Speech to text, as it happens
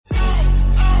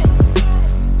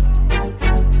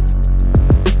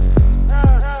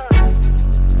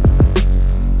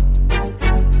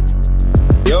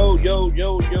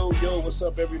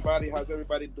What's up, everybody? How's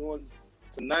everybody doing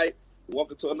tonight?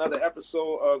 Welcome to another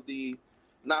episode of the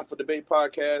Not for Debate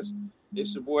podcast.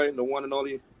 It's your boy, the one and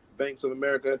only Banks of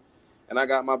America, and I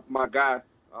got my guy,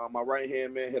 my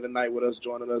right-hand man here tonight with us,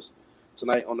 joining us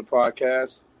tonight on the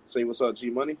podcast. Say what's up, G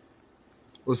Money.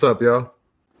 What's up, y'all?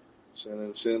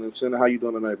 Shannon. How you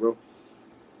doing tonight, bro?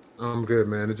 I'm good,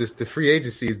 man. It's just the free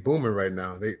agency is booming right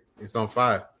now. It's on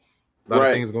fire. A lot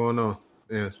of things going on.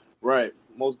 Yeah. Right.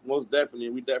 Most definitely.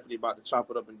 We definitely about to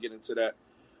chop it up and get into that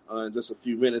in just a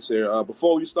few minutes here.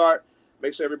 Before we start,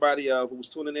 make sure everybody who's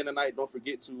tuning in tonight, don't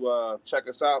forget to check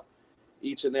us out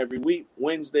each and every week.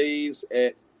 Wednesdays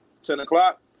at 10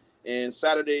 o'clock and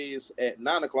Saturdays at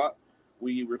 9 o'clock.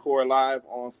 We record live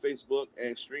on Facebook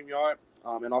and StreamYard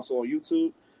and also on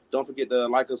YouTube. Don't forget to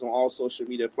like us on all social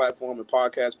media platforms and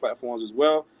podcast platforms as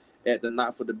well at the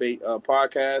Not for Debate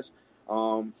podcast.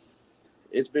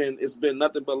 It's been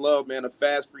nothing but love, man. A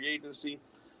fast free agency,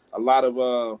 a lot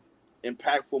of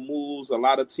impactful moves, a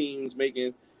lot of teams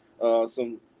making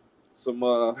some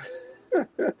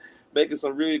making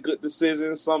some really good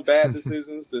decisions, some bad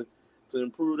decisions to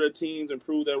improve their teams,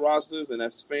 improve their rosters, and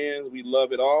as fans, we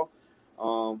love it all.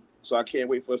 So I can't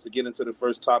wait for us to get into the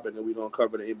first topic, and we're gonna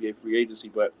cover the NBA free agency.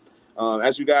 But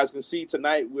as you guys can see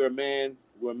tonight, we're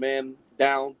a man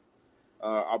down.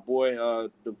 Our boy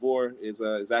DeVore is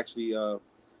actually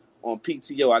on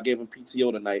PTO. I gave him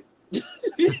PTO tonight. he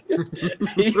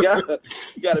got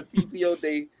a PTO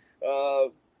day.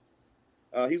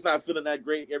 He's not feeling that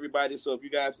great, everybody. So if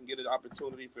you guys can get an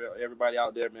opportunity for everybody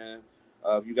out there, man,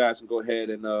 if you guys can go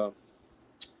ahead and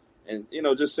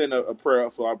just send a prayer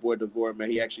up for our boy DeVore,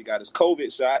 man. He actually got his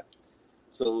COVID shot,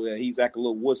 so he's acting a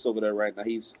little wuss over there right now.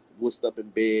 He's wussed up in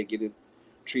bed, getting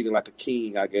treated like a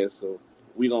king, I guess. So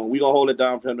we gonna hold it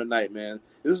down for him tonight, man.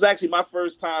 This is actually my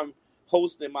first time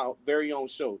hosting my very own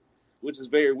show, which is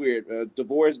very weird.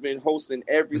 DeVore has been hosting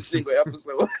every single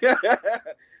episode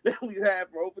that we've had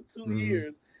for over 2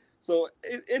 years, so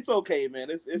it's okay, man.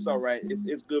 It's all right.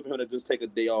 It's good for him to just take a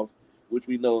day off, which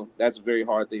we know that's a very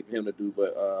hard thing for him to do.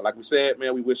 But like we said,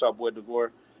 man, we wish our boy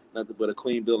DeVore nothing but a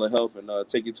clean bill of health, and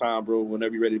take your time, bro.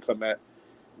 Whenever you're ready to come back,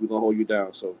 we're gonna hold you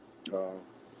down. So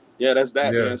that's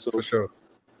that, man. So for sure.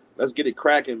 Let's get it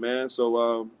cracking, man.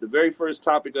 So the very first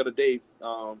topic of the day,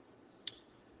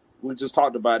 we just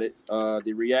talked about it.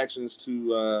 The reactions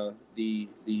to the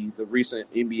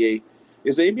recent NBA.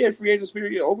 Is the NBA free agent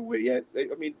period over with yet?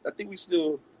 I mean, I think we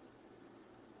still.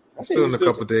 Still in a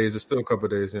couple days. It's still a couple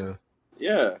days, yeah.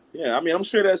 Yeah. I mean, I'm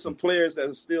sure there's some players that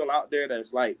are still out there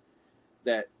that's like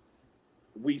that.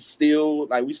 We still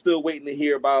waiting to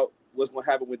hear about what's going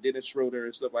to happen with Dennis Schroeder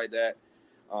and stuff like that.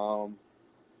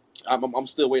 I'm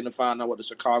still waiting to find out what the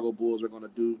Chicago Bulls are going to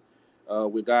do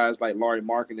with guys like Lauri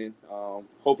Markkanen.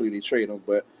 Hopefully they trade him.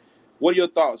 But what are your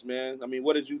thoughts, man? I mean,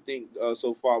 what did you think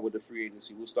so far with the free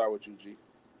agency? We'll start with you, G.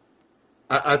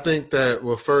 I think that,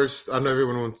 well, first, I know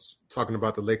everyone's talking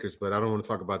about the Lakers, but I don't want to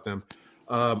talk about them.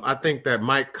 I think that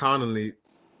Mike Conley,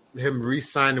 him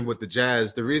re-signing with the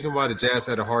Jazz, the reason why the Jazz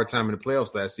had a hard time in the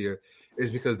playoffs last year is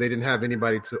because they didn't have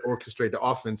anybody to orchestrate the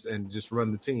offense and just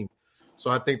run the team. So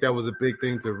I think that was a big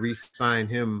thing to re-sign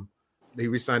him. They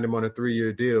re-signed him on a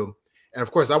 3-year deal. And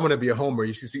of course, I want to be a homer.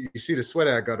 You see the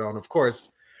sweater I got on. Of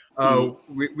course,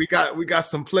 we got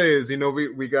some players. You know,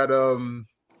 we got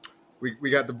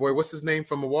the boy. What's his name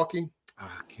from Milwaukee? I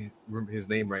can't remember his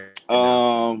name right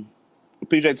now.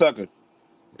 PJ Tucker.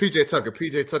 PJ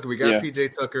Tucker. We got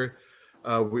PJ Tucker.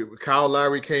 Kyle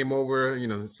Lowry came over,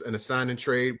 in a sign and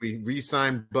trade. We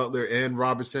re-signed Butler and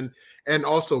Robertson. And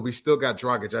also, we still got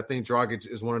Dragic. I think Dragic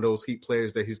is one of those Heat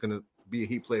players that he's going to be a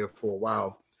Heat player for a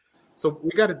while. So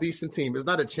we got a decent team. It's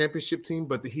not a championship team,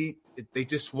 but the Heat, they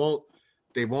just won't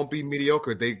be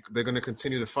mediocre. They're going to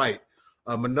continue to fight.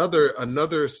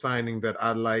 Another signing that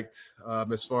I liked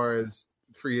as far as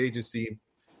free agency,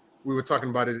 we were talking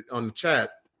about it on the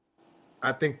chat.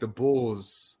 I think the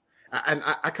Bulls, and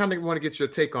I kind of want to get your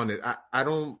take on it.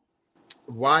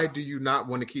 Why do you not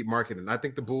want to keep Markkanen? I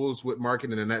think the Bulls with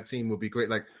Markkanen and that team would be great.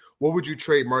 Like, what would you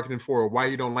trade Markkanen for? Or why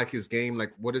you don't like his game?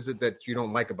 Like, what is it that you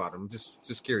don't like about him?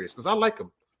 Just curious, because I like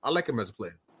him. I like him as a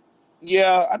player.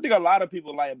 Yeah, I think a lot of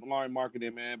people like Lauri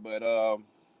Markkanen, man. But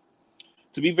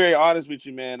to be very honest with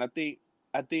you, man, I think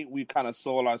we kind of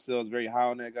sold ourselves very high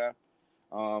on that guy.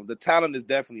 The talent is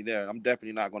definitely there. I'm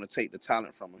definitely not going to take the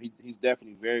talent from him. He's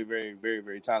definitely very, very, very,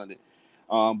 very talented.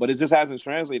 But it just hasn't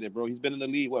translated, bro. He's been in the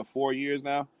league 4 years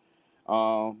now,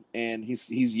 and he's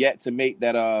yet to make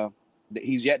that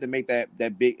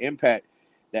that big impact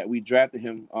that we drafted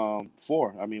him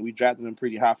for. I mean, we drafted him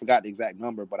pretty high. I forgot the exact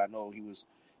number, but I know he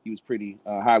was pretty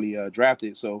highly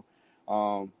drafted. So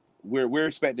we're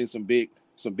expecting some big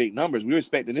some big numbers. We were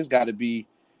expecting this guy to be,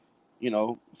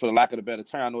 for the lack of a better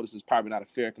term, I know this is probably not a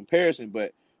fair comparison,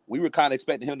 but we were kind of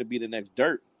expecting him to be the next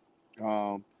Dirt.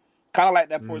 Kind of like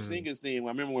that Porzingis thing. I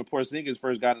remember when Porzingis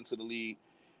first got into the league,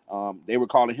 they were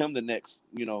calling him the next,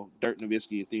 Dirk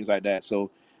Nowitzki and things like that.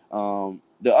 So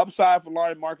the upside for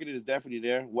Lauri Markkanen is definitely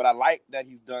there. What I like that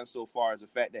he's done so far is the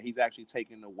fact that he's actually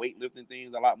taking the weightlifting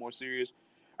things a lot more serious.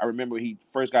 I remember he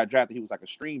first got drafted, he was like a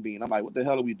string bean. I'm like, what the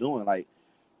hell are we doing? Like,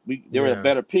 there were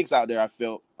better picks out there, I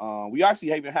felt. We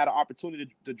actually even had an opportunity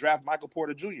to draft Michael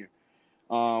Porter Jr.,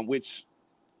 which,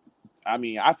 I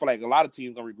mean, I feel like a lot of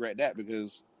teams going to regret that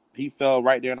because he fell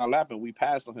right there in our lap and we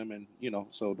passed on him, and,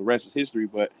 so the rest is history.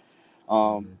 But,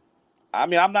 I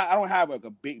mean, I don't have like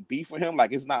a big beef for him.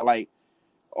 Like, it's not like,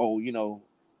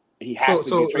 he has to.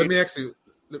 So let me ask you.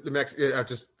 Yeah,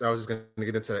 I was just going to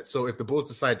get into that. So if the Bulls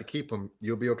decide to keep him,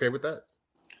 you'll be okay with that?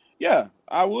 Yeah,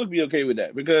 I would be okay with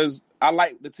that because I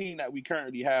like the team that we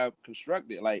currently have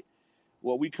constructed. Like,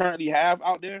 what we currently have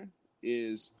out there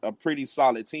is a pretty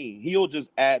solid team. He'll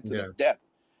just add to the depth,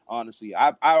 honestly.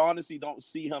 I honestly don't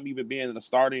see him even being a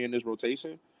starter in this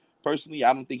rotation. Personally,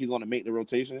 I don't think he's going to make the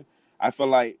rotation. I feel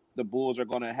like the Bulls are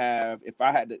going to have,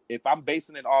 if I'm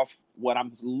basing it off what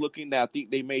I'm looking at, I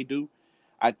think they may do,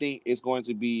 I think it's going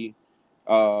to be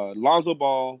Lonzo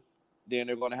Ball. Then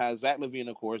they're going to have Zach LaVine,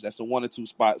 of course. That's the 1 or 2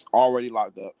 spots already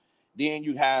locked up. Then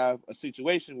you have a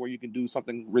situation where you can do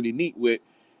something really neat with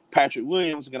Patrick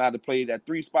Williams. Going to have to play that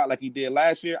 3 spot like he did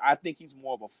last year. I think he's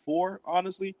more of a 4,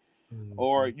 honestly. Mm-hmm.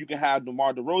 Or you can have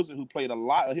DeMar DeRozan, who played a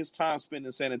lot of his time spent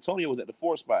in San Antonio, was at the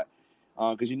 4 spot.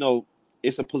 Because,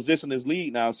 it's a positionless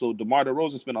league now. So DeMar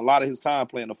DeRozan spent a lot of his time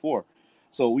playing the 4.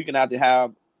 So we can have to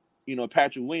have,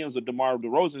 Patrick Williams or DeMar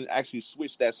DeRozan actually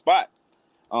switch that spot.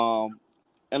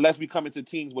 Unless we come into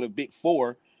teams with a big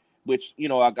 4, which, a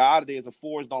guy nowadays, the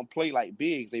 4s don't play like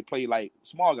bigs. They play like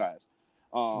small guys.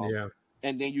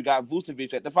 And then you got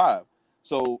Vucevic at the 5.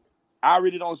 So I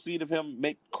really don't see him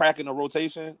cracking a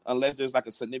rotation unless there's like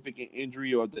a significant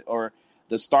injury or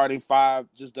the starting 5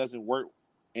 just doesn't work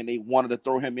and they wanted to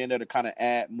throw him in there to kind of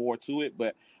add more to it.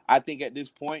 But I think at this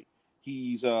point,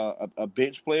 he's a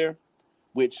bench player,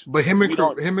 But him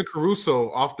and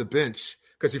Caruso off the bench,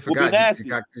 because you forgot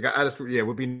you got Alice. Yeah,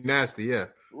 would be nasty. Yeah,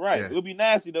 right. Yeah. It would be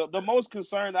nasty. The most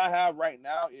concern I have right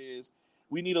now is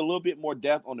we need a little bit more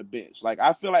depth on the bench. Like,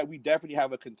 I feel like we definitely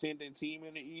have a contending team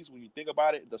in the East. When you think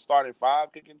about it, the starting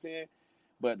 5 could contend.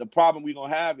 But the problem we're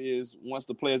gonna have is once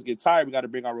the players get tired, we got to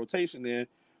bring our rotation in.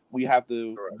 We have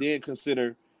to then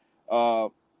consider,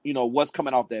 what's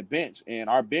coming off that bench, and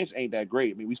our bench ain't that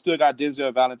great. I mean, we still got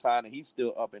Denzel Valentine, and he's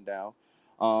still up and down.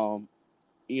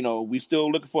 We still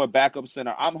looking for a backup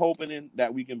center. I'm hoping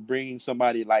that we can bring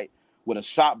somebody like with a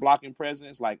shot blocking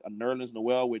presence, like a Nerlens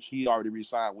Noel, which he already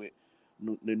re-signed with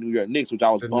the New York Knicks, which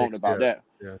I was bummed about that.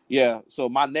 Yeah. So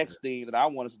my next thing that I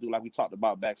want us to do, like we talked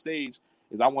about backstage,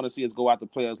 is I want to see us go after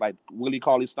players like Willie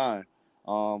Cauley-Stein,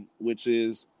 which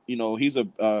is,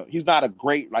 he's not a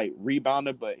great like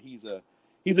rebounder, but he's a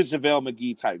JaVale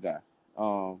McGee type guy.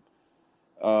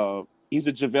 He's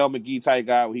a JaVale McGee type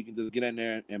guy where he can just get in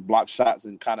there and block shots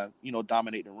and kind of,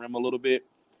 dominate the rim a little bit.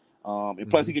 And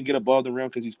plus he can get above the rim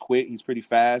because he's quick. He's pretty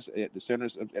fast at the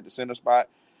center spot.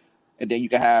 And then you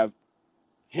can have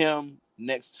him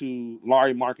next to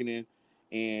Lauri Markkanen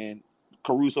and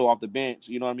Caruso off the bench.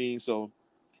 You know what I mean? So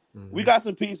we got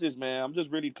some pieces, man. I'm just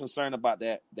really concerned about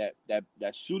that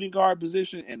shooting guard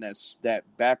position and that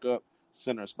backup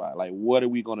center spot. Like, what are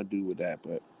we going to do with that?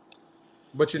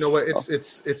 But you know what?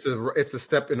 It's a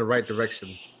step in the right direction.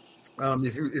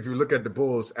 If you look at the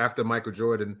Bulls after Michael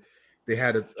Jordan, they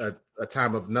had a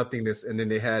time of nothingness, and then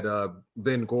they had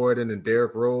Ben Gordon and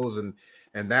Derrick Rose and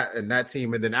that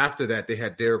team, and then after that they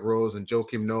had Derrick Rose and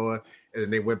Joakim Noah, and then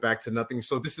they went back to nothing.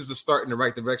 So this is a start in the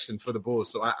right direction for the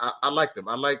Bulls. So I like them.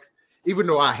 I like, even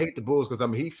though I hate the Bulls because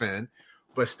I'm a Heat fan,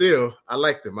 but still I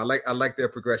like them. I like their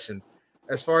progression.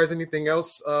 As far as anything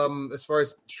else, as far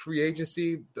as free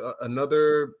agency,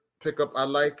 another pickup I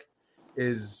like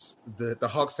is the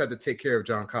Hawks had to take care of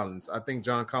John Collins. I think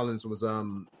John Collins was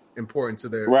important to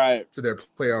their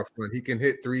playoff run. He can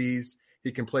hit threes.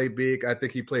 He can play big. I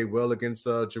think he played well against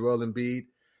Joel Embiid.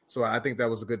 So I think that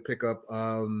was a good pickup.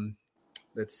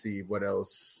 Let's see what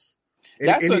else.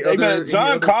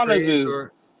 John Collins is.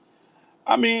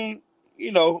 I mean,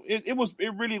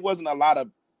 it really wasn't a lot of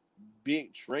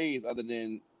big trades other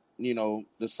than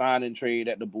the signing trade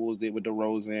that the Bulls did with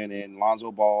DeRozan and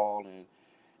Lonzo Ball,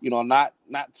 and not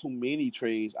too many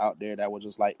trades out there that were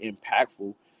just like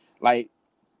impactful. Like,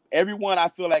 everyone I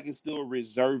feel like is still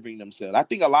reserving themselves. I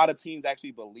think a lot of teams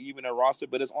actually believe in their roster,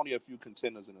 but there's only a few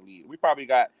contenders in the league. We probably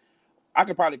got I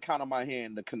could probably count on my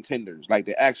hand the contenders, like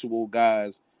the actual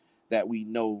guys that we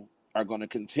know are going to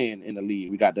contend in the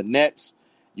league. We got the Nets,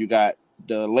 you got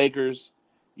the Lakers,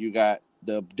 you got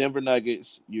the Denver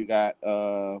Nuggets, you got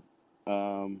the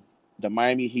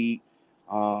Miami Heat,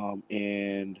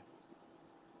 and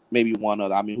maybe one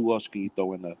other. I mean, who else can you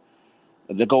throw in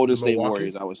the Golden State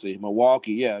Warriors? I would say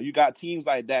Milwaukee. Yeah, you got teams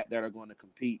like that are going to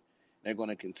compete. They're going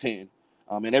to contend,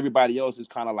 and everybody else is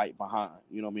kind of like behind.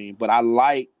 You know what I mean? But I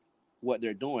like what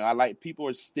they're doing. I like people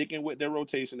are sticking with their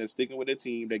rotation. They're sticking with their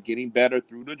team. They're getting better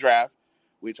through the draft,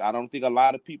 which I don't think a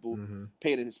lot of people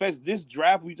paid attention. Especially this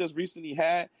draft we just recently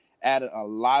had added a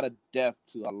lot of depth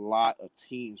to a lot of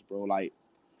teams, bro. Like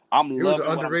it was an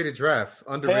underrated draft.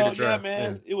 Underrated draft,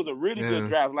 man. Yeah. It was a really good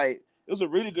draft. Like it was a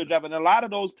really good draft, and a lot of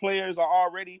those players are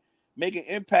already making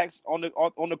impacts on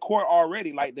the court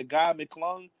already. Like the guy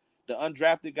McClung, the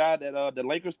undrafted guy that the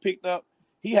Lakers picked up.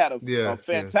 He had a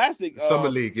fantastic summer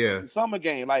league, summer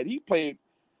game. Like he played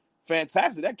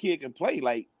fantastic. That kid can play.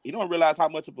 Like you don't realize how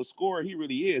much of a scorer he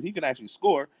really is. He can actually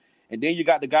score. And then you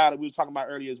got the guy that we were talking about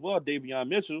earlier as well, Davion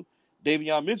Mitchell.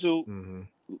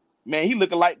 Man, he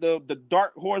looking like the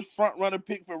dark horse front runner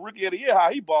pick for Rookie of the Year.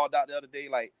 How he balled out the other day.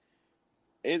 Like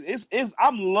it's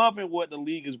I'm loving what the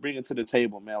league is bringing to the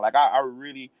table, man. Like I'm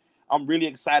really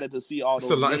excited to see all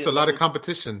those. It's a lot of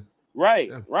competition. Right.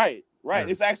 Yeah.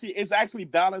 It's actually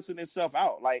balancing itself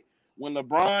out. Like when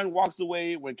LeBron walks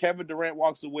away, when Kevin Durant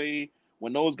walks away,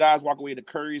 when those guys walk away, the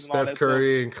Currys and all that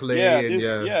Curry stuff. and Clay.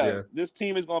 This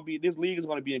league is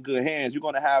going to be in good hands. You're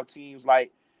going to have teams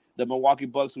like the Milwaukee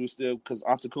Bucks, who are still, because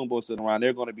Antetokounmpo is still around,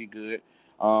 they're going to be good.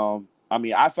 I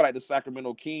mean, I feel like the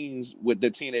Sacramento Kings, with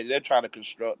the team that they're trying to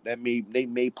construct, they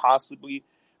may possibly.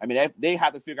 I mean, they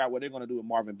have to figure out what they're going to do with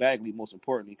Marvin Bagley, most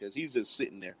importantly, because he's just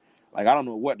sitting there. Like I don't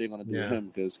know what they're going to do with him,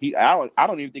 because I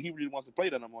don't even think he really wants to play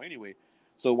there no more anyway.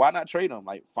 So why not trade him?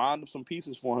 Like find some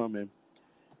pieces for him and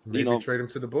maybe trade him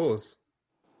to the Bulls.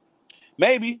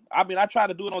 Maybe. I mean, I tried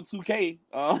to do it on 2K.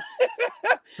 I'm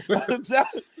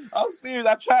serious.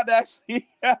 I tried to actually.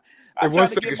 One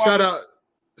second. Shout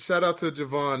out to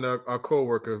Javon, our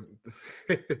coworker.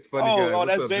 Funny guy. Oh,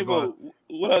 that's J-Bo.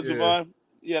 What up, Javon?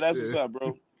 Yeah, that's what's up,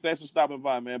 bro. Thanks for stopping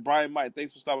by, man. Brian Mike,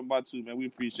 thanks for stopping by too, man. We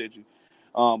appreciate you.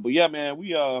 But yeah, man,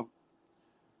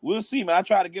 we'll see, man. I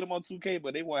tried to get them on 2K,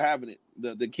 but they weren't having it.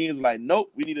 The Kings were like,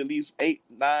 nope, we need at least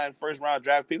 8-9 first-round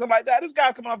draft picks. I'm like, this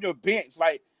guy's coming off your bench.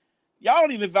 Like, y'all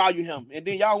don't even value him. And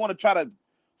then y'all want to try to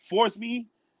force me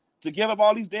to give up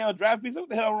all these damn draft picks. What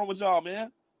the hell wrong with y'all, man?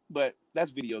 But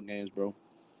that's video games, bro.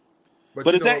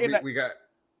 But is that we got?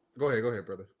 Go ahead,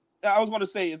 brother. I was going to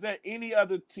say, is there any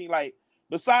other team, like,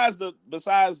 besides the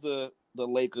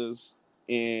Lakers,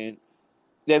 and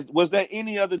was there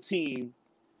any other team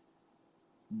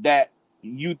that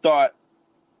you thought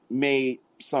made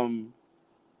some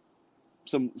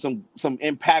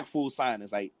impactful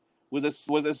signings? Like, was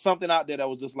there something out there that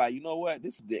was just like, you know what,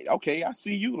 this is okay, I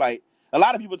see you. Like a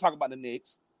lot of people talk about the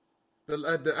Knicks.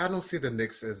 I don't see the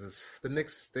Knicks as the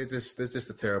Knicks. They're just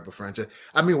a terrible franchise.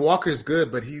 I mean, Walker's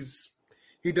good, but he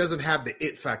doesn't have the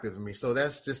it factor for me. So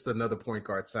that's just another point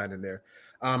guard signing there.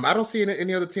 I don't see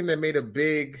any other team that made a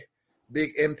big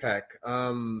impact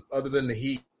other than the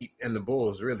Heat and the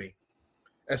Bulls, really.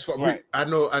 As far I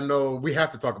know we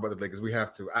have to talk about the Lakers. We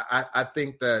have to. I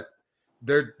think that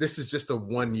this is just a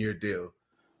 1-year deal.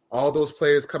 All those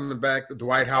players coming back,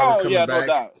 Dwight Howard coming back,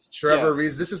 no Trevor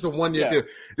Reeves. This is a 1-year deal.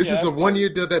 This is a 1-year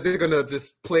deal that they're going to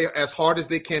just play as hard as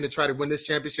they can to try to win this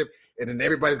championship, and then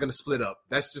everybody's going to split up.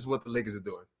 That's just what the Lakers are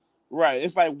doing. Right.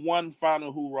 It's like one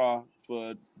final hoorah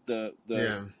for the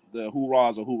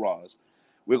hoorahs or hoorahs.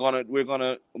 We're gonna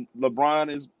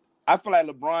LeBron is. I feel like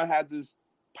LeBron has this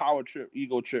power trip,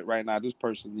 ego trip right now. Just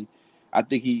personally, I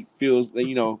think he feels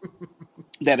that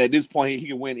that at this point he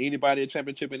can win anybody a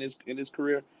championship in his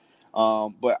career.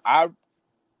 But I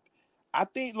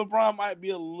think LeBron might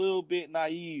be a little bit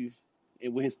naive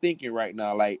with his thinking right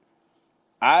now. Like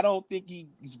I don't think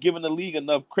he's giving the league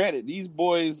enough credit. These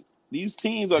boys, these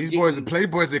teams are boys, the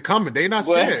playboys. They're coming. They're not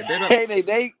scared.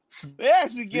 They're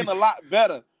actually getting a lot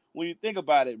better when you think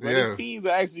about it. But these teams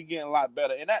are actually getting a lot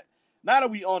better. And that now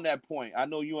that we on that point, I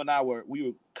know you and I were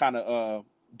kind of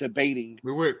debating.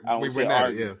 We were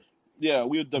at it, yeah,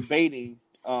 we were debating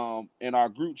in our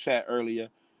group chat earlier.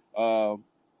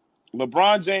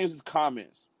 LeBron James'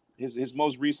 comments, his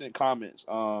most recent comments,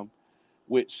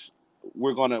 which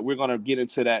we're gonna get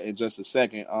into that in just a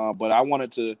second. But I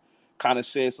wanted to kind of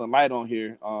shed some light on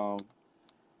here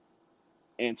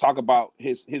and talk about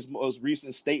his most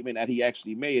recent statement that he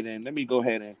actually made. And let me go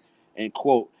ahead and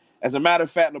quote. As a matter of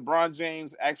fact, LeBron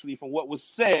James actually, from what was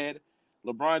said,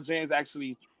 LeBron James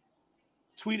actually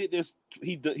tweeted this.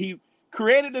 He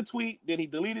created the tweet, then he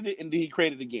deleted it, and then he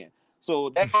created it again. So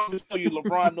that goes to show you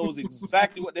LeBron knows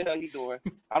exactly what the hell he's doing.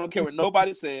 I don't care what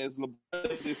nobody says. We're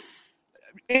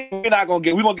gonna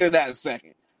get into that in a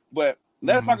second. But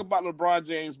let's talk about LeBron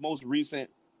James' most recent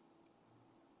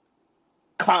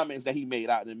comments that he made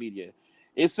out in the media.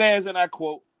 It says, and I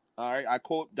quote, all right, I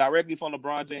quote directly from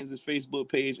LeBron James' Facebook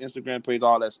page, Instagram page,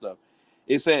 all that stuff.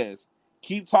 It says,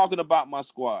 keep talking about my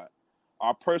squad,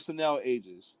 our personnel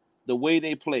ages, the way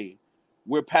they play.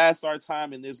 We're past our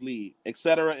time in this league, et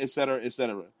cetera, et cetera, et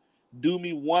cetera. Do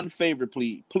me one favor,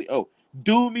 please.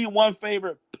 Do me one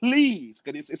favor, please.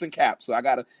 Because it's in caps, so I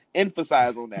got to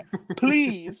emphasize on that.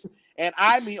 Please, and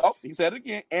I mean, he said it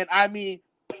again, and I mean,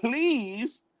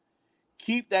 please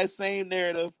keep that same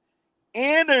narrative,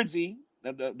 energy.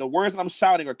 The words that I'm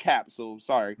shouting are caps, so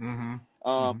sorry.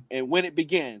 And when it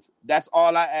begins, that's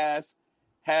all I ask.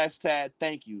 Hashtag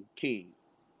thank you, King.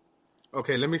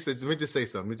 Okay, let me just say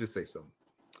something.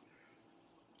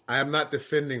 I am not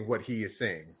defending what he is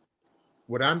saying.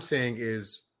 What I'm saying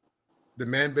is the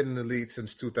man been in the league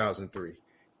since 2003,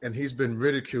 and he's been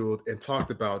ridiculed and talked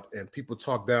about, and people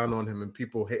talk down on him, and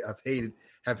people have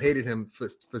hated him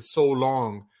for so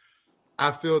long.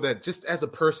 I feel that just as a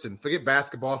person, forget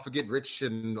basketball, forget Rich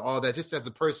and all that, just as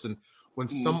a person,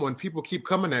 when people keep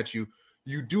coming at you,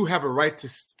 you do have a right to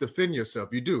defend yourself.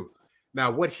 You do. Now,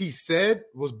 what he said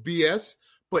was BS,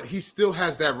 but he still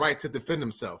has that right to defend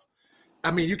himself.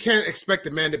 I mean, you can't expect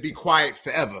the man to be quiet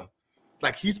forever.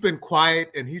 Like, he's been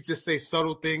quiet and he just say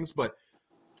subtle things, but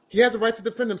he has a right to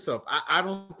defend himself. I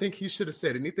don't think he should have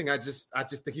said anything. I just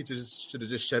think he should have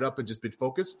just shut up and just been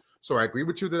focused. So I agree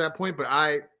with you to that point, but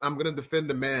I'm going to defend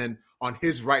the man on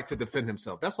his right to defend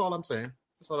himself. That's all I'm saying.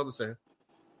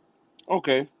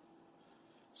 Okay.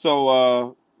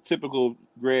 So, typical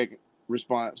Greg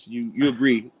response. You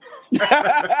agree?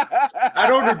 I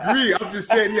don't agree. I'm just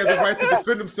saying he has a right to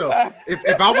defend himself.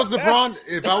 If I was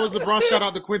LeBron, shout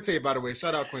out to Quinte, by the way.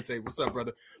 Shout out Quinte. What's up,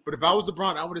 brother? But if I was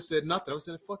LeBron, I would have said nothing. I would have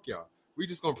said, fuck y'all. We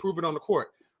just gonna prove it on the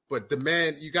court. But the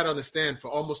man, you gotta understand, for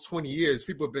almost 20 years,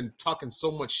 people have been talking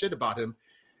so much shit about him.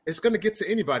 It's gonna get to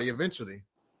anybody eventually.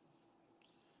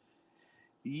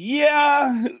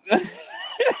 Yeah.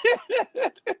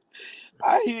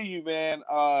 I hear you, man.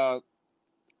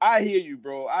 I hear you,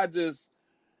 bro.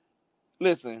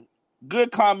 Listen,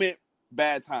 good comment,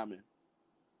 bad timing.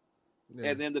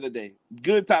 Yeah. At the end of the day,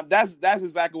 good time. That's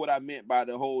exactly what I meant by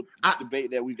the whole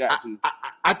debate that we got to.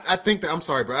 I think that, I'm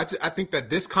sorry, bro. I think that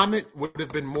this comment would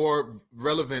have been more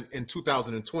relevant in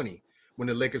 2020 when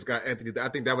the Lakers got Anthony. I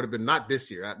think that would have been not this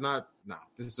year.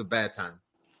 This is a bad time.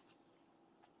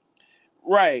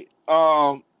 Right.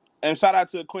 And shout out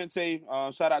to Quinte.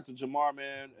 Shout out to Jamar,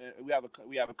 man. We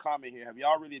have a comment here. Have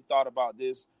y'all really thought about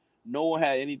this? No one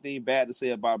had anything bad to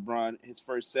say about Bron his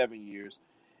first 7 years.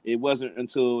 It wasn't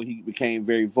until he became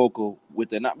very vocal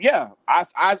with it. Yeah,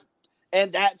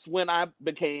 and that's when I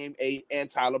became a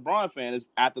anti-LeBron fan, is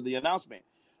after the announcement.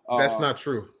 That's not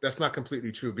true. That's not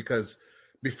completely true, because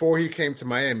before he came to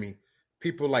Miami,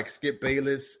 people like Skip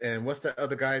Bayless and what's that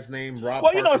other guy's name? Rob.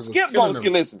 Well, Parker, Skip don't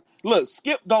skip. Listen, look,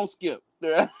 Skip don't skip.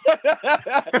 You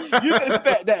can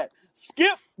expect that.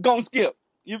 Skip gon' skip.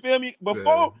 You feel me?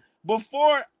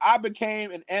 Before I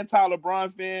became an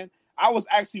anti-LeBron fan, I was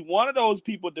actually one of those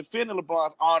people defending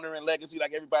LeBron's honor and legacy,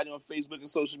 like everybody on Facebook and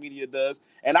social media does.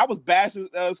 And I was bashing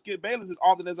Skip Bayless as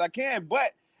often as I can.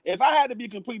 But if I had to be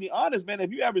completely honest, man,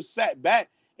 if you ever sat back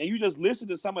and you just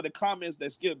listened to some of the comments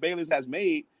that Skip Bayless has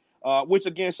made, which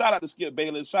again, shout out to Skip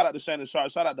Bayless, shout out to Shannon Sharp,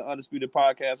 shout out to Undisputed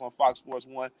Podcast on Fox Sports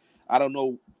 1. I don't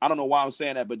know why I'm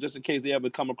saying that, but just in case they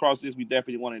ever come across this, we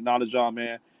definitely want to acknowledge y'all,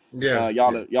 man. Yeah,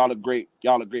 y'all are great.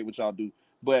 Y'all are great what y'all do.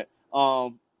 But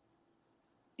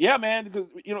yeah, man, because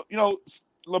you know,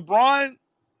 LeBron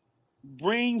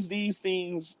brings these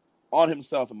things on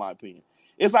himself, in my opinion.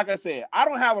 It's like I said, I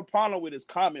don't have a problem with his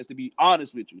comments, to be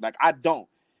honest with you. Like, I don't.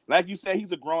 Like you said,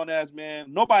 he's a grown ass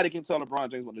man. Nobody can tell LeBron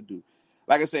James what to do.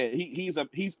 Like I said, he's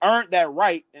earned that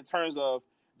right in terms of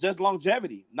just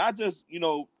longevity, not just,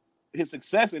 his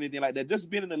success or anything like that. Just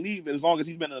being in the league, as long as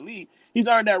he's been in the league, he's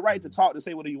earned that right to talk, to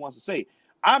say what he wants to say.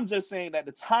 I'm just saying that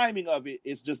the timing of it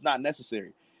is just not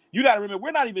necessary. You got to remember,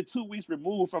 we're not even 2 weeks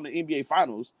removed from the NBA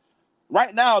Finals.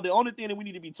 Right now, the only thing that we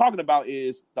need to be talking about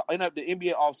is the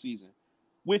NBA offseason,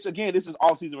 which, again, this is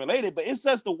offseason related, but it's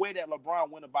just the way that LeBron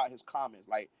went about his comments.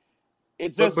 Like,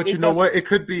 it just. But you know what? It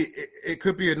could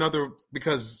be another,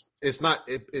 because it's not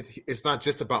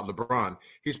just about LeBron.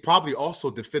 He's probably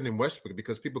also defending Westbrook,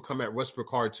 because people come at Westbrook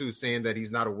hard too, saying that he's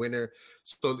not a winner.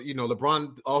 So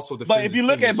LeBron also defends. But if you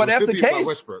look at, but that's the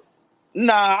case.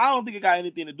 Nah, I don't think it got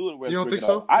anything to do with Westbrook. You don't think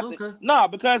so? Okay. Nah,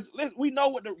 because we know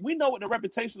what the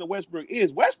reputation of Westbrook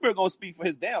is. Westbrook gonna speak for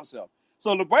his damn self.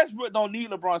 So Westbrook don't need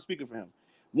LeBron speaking for him.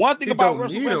 One thing about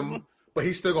Russell Westbrook, but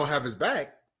he's still gonna have his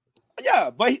back. Yeah,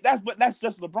 but that's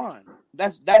just LeBron.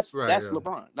 That's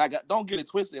LeBron. Like, don't get it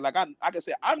twisted. Like I can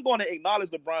say, I'm going to acknowledge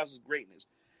LeBron's greatness.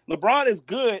 LeBron is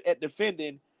good at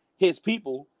defending his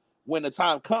people when the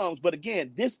time comes. But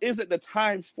again, this isn't the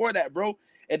time for that, bro.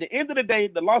 At the end of the day,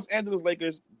 the Los Angeles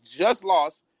Lakers just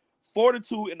lost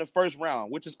 4-2 in the first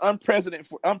round, which is unprecedented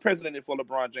for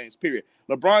LeBron James, period.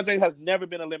 LeBron James has never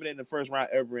been eliminated in the first round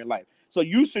ever in life. So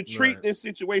you should treat this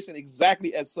situation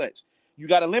exactly as such. You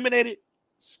got eliminated,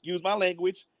 excuse my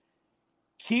language,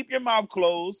 keep your mouth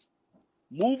closed,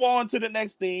 move on to the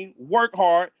next thing, work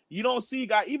hard. You don't see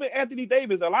guys, even Anthony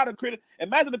Davis, a lot of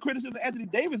imagine the criticism Anthony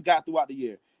Davis got throughout the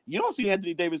year. You don't see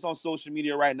Anthony Davis on social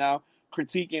media right now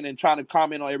critiquing and trying to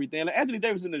comment on everything. Like, Anthony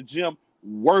Davis in the gym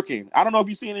working. I don't know if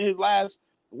you've seen in his last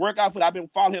workout, I've been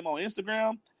following him on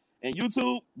Instagram and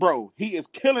YouTube. Bro, he is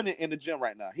killing it in the gym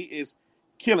right now. He is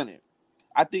killing it.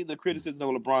 I think the criticism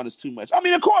of LeBron is too much. I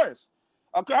mean, of course.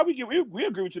 Okay, we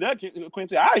agree with you there,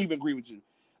 Quincy. I even agree with you.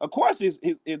 Of course,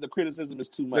 the criticism is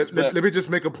too much. Let me just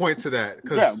make a point to that,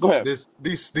 because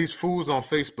these fools on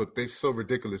Facebook, they're so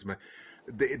ridiculous, man.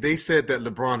 They said that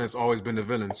LeBron has always been a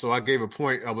villain. So I gave a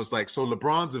point. I was like, so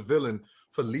LeBron's a villain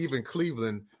for leaving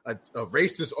Cleveland, a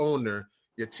racist owner.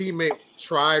 Your teammate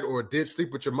tried or did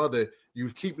sleep with your mother. You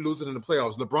keep losing in the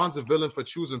playoffs. LeBron's a villain for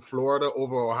choosing Florida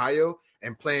over Ohio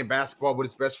and playing basketball with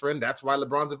his best friend. That's why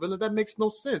LeBron's a villain. That makes no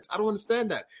sense. I don't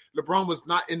understand that. LeBron was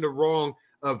not in the wrong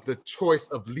of the choice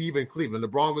of leaving Cleveland.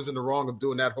 LeBron was in the wrong of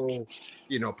doing that whole,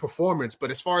 performance.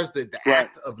 But as far as the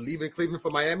act of leaving Cleveland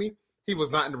for Miami, he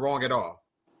was not in the wrong at all.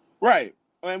 Right.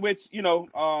 I mean, which,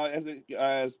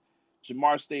 as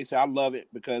Jamar states here, I love it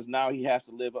because now he has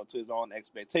to live up to his own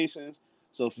expectations.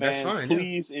 So fans,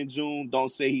 please, in June, don't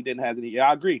say he didn't have any. Yeah,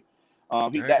 I agree.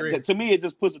 To me, it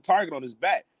just puts a target on his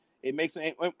back. It makes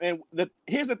it. And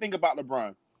here's the thing about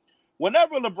LeBron.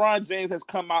 Whenever LeBron James has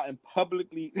come out and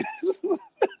publicly,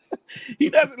 he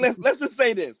doesn't. Let's just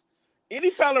say this.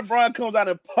 Anytime LeBron comes out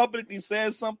and publicly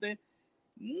says something,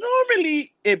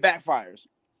 normally it backfires.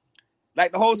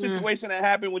 Like the whole situation that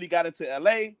happened when he got into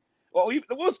LA. Well,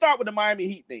 we'll start with the Miami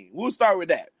Heat thing. We'll start with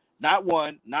that. Not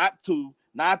 1, not 2,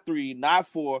 not 3, not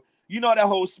 4. You know that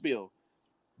whole spiel.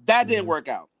 That didn't work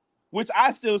out. Which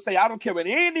I still say, I don't care what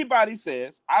anybody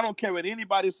says.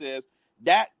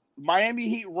 That Miami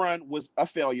Heat run was a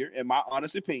failure, in my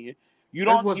honest opinion.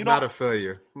 It was not a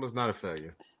failure.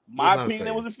 My opinion,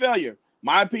 it was a failure.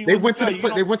 They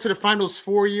went to the finals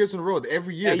 4 years in a row.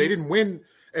 Every year they didn't win.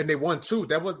 And they won 2.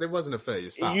 That wasn't a failure.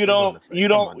 Stop. You don't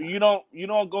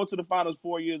go to the finals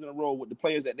 4 years in a row with the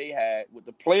players that they had, with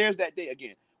the players that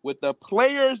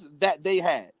they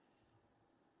had.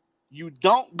 You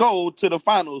don't go to the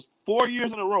finals 4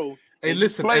 years in a row. Hey,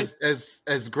 listen,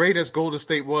 as great as Golden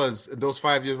State was in those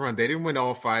 5 years run, they didn't win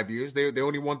all 5 years. They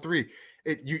only won 3.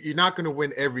 You're not going to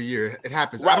win every year. It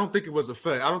happens. Right. I don't think it was a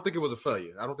failure. I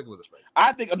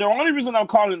think the only reason I'm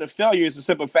calling it a failure is the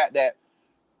simple fact that.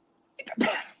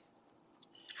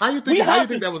 How you think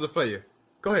that was a failure?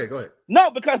 Go ahead.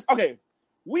 No, because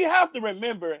we have to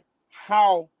remember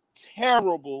how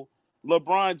terrible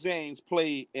LeBron James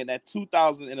played in that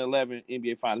 2011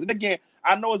 NBA Finals. And again,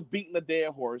 I know it's beating a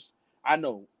dead horse. I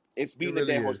know it's beating a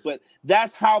dead horse, but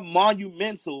that's how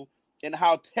monumental and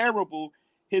how terrible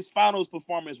his finals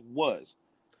performance was.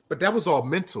 But that was all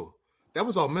mental. That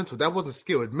wasn't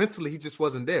skill. Mentally, he just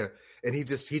wasn't there, and he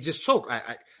just choked.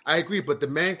 I agree, but the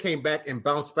man came back and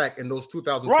bounced back in those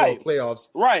 2012 playoffs.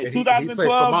 Right,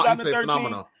 2012,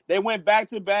 2013. They went back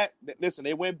to back. Listen,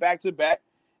 they went back to back.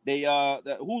 They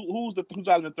who's the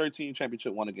 2013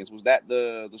 championship one against? Was that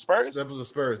the Spurs? That was the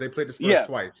Spurs. They played the Spurs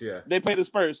twice. Yeah, they played the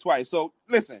Spurs twice. So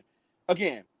listen,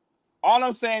 again, all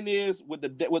I'm saying is with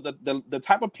the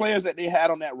type of players that they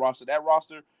had on that roster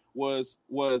was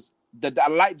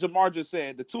like Jamar just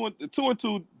said, the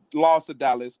 2-2 loss to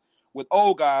Dallas with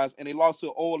old guys, and they lost to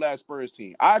an old ass Spurs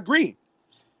team. I agree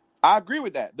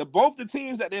with that. Both the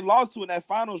teams that they lost to in that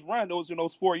finals run,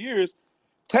 those 4 years,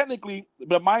 technically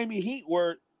the Miami Heat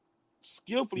were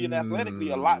skillfully and athletically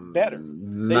a lot better.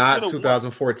 Not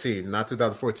 2014. Not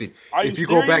 2014. If you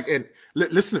go back and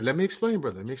listen, let me explain,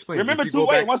 brother. Remember,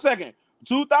 1 second.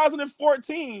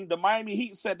 2014, the Miami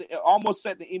Heat almost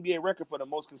set the NBA record for the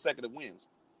most consecutive wins.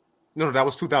 No, that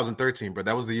was 2013, but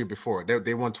that was the year before.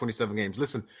 They won 27 games.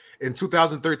 Listen, in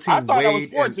 2013, I thought that was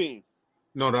 14.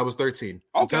 No, that was 13. Okay,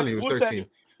 I'm telling you, it was 13.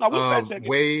 No, we'll fact check it.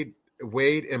 Wade,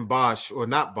 Wade and Bosh, or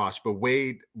not Bosh, but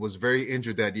Wade was very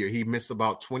injured that year. He missed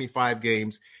about 25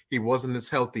 games. He wasn't as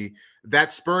healthy.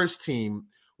 That Spurs team,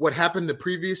 what happened the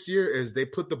previous year is they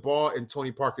put the ball in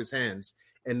Tony Parker's hands,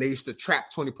 and they used to trap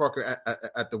Tony Parker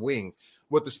at the wing.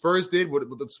 What the Spurs did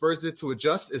to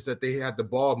adjust is that they had the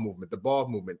ball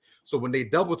movement. So when they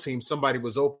double teamed, somebody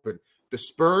was open. The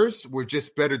Spurs were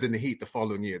just better than the Heat the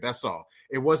following year. That's all.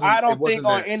 It wasn't. I don't think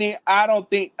on any.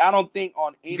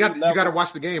 You got to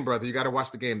watch the game, brother. You got to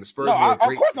watch the game. The Spurs were a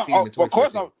great team in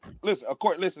 2014.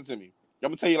 Listen to me. I'm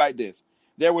gonna tell you like this.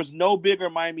 There was no bigger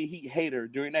Miami Heat hater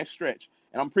during that stretch,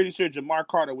 and I'm pretty sure Jamar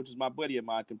Carter, which is my buddy of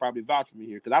mine, can probably vouch for me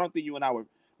here because I don't think you and I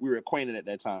were acquainted at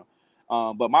that time.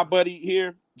 But my buddy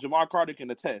here, Jamar Carter, can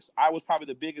attest. I was probably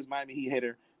the biggest Miami Heat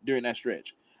hater during that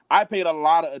stretch. I paid a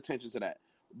lot of attention to that.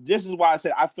 This is why I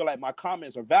said I feel like my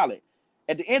comments are valid.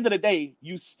 At the end of the day,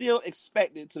 you still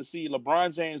expected to see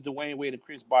LeBron James, Dwayne Wade, and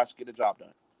Chris Bosh get the job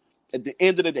done. At the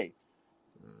end of the day,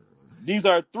 these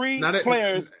are three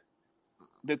players.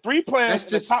 The three players,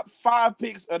 the top 5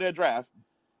 picks of their draft,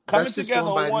 coming together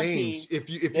on one names. Team. If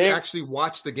you actually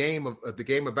watch the game of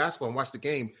basketball and watch the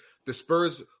game, the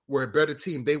Spurs were a better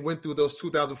team. They went through those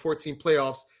 2014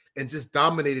 playoffs and just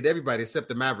dominated everybody except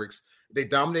the Mavericks. They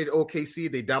dominated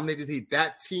OKC. They dominated Heat.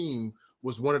 That team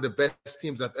was one of the best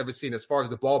teams I've ever seen as far as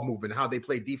the ball movement, how they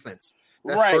play defense.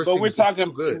 That right, Spurs but we're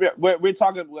talking. We're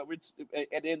talking.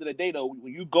 At the end of the day, though,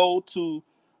 when you go to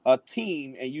a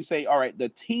team and you say, "All right, the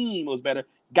team was better,"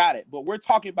 got it. But we're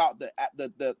talking about the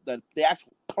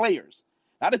actual players,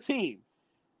 not a team.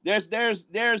 There's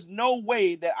no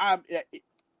way that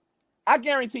I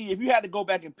guarantee you, if you had to go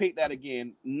back and pick that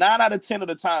again, 9 out of 10 of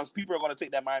the times, people are going to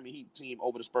take that Miami Heat team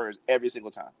over the Spurs every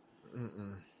single time.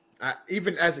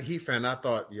 Even as a Heat fan, I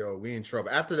thought, we in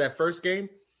trouble. After that first game,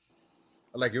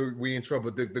 we in trouble.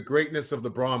 The greatness of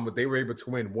LeBron, but they were able to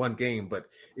win one game. But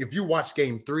if you watch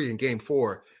game 3 and game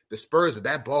 4, the Spurs,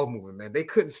 that ball movement, man, they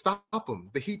couldn't stop them.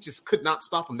 The Heat just could not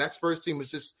stop them. That Spurs team was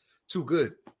just too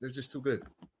good. They're just too good.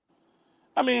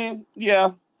 I mean,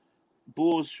 yeah.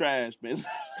 Bulls trash, man.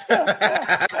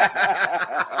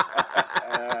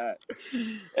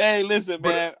 Hey, listen,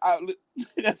 man.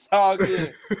 That's all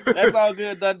good. That's all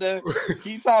good, Dunda.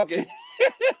 Keep talking.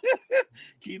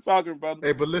 Keep talking, brother.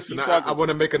 Hey, but listen, I want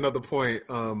to make another point.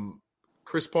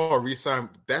 Chris Paul re-signed.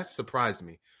 That surprised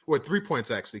me. Well, 3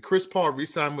 points, actually. Chris Paul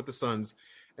re-signed with the Suns.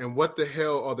 And what the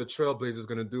hell are the Trailblazers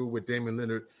going to do with Damian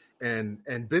Lillard?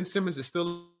 And Ben Simmons is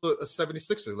still a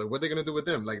 76er. Like, what are they going to do with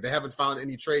them? Like, they haven't found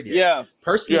any trade yet. Yeah.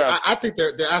 Personally, yeah. I think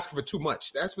they're asking for too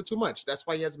much. They asked for too much. That's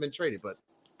why he hasn't been traded. But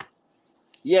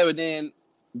yeah, but then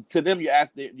to them, you're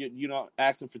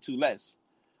asking for too less.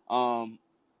 The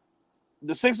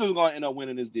Sixers are going to end up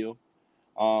winning this deal.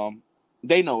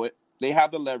 They know it. They have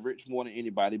the leverage more than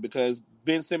anybody because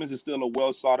Ben Simmons is still a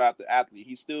well sought after athlete.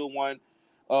 He's still one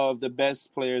of the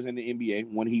best players in the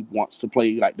NBA when he wants to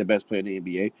play like the best player in the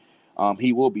NBA.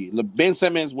 He will be. Ben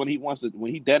Simmons, when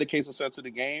he dedicates himself to the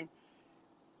game,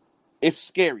 it's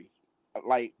scary.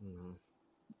 Like,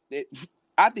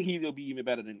 I think he'll be even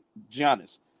better than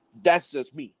Giannis. That's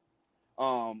just me.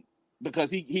 Because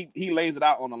he lays it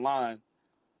out on the line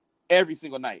every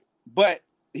single night, but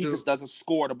he just doesn't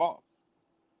score the ball.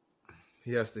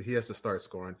 He has to start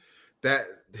scoring.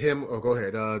 Go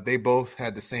ahead. They both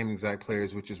had the same exact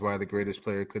players, which is why the greatest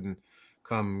player couldn't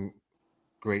come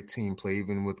great team play,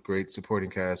 even with great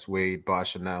supporting cast, Wade,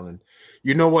 Bosh, and Allen.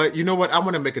 You know what? I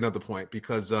want to make another point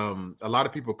because a lot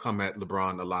of people come at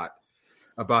LeBron a lot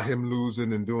about him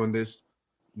losing and doing this.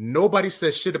 Nobody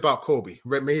says shit about Kobe.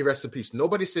 May he rest in peace.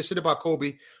 Nobody says shit about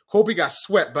Kobe. Kobe got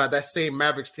swept by that same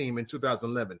Mavericks team in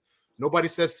 2011. Nobody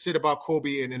says shit about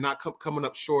Kobe and not coming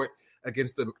up short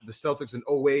against the Celtics in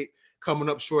 2008, coming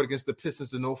up short against the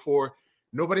Pistons in 2004.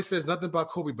 Nobody says nothing about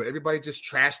Kobe, but everybody just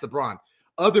trashed LeBron.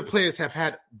 Other players have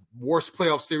had worse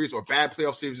playoff series or bad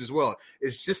playoff series as well.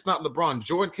 It's just not LeBron.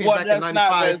 Jordan came back in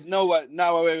 95. Wait.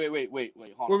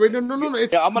 Hold on. Wait, no.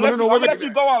 I'm gonna let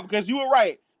you go off because you were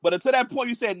right. But until that point,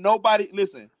 you said nobody.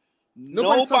 Listen,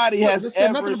 nobody has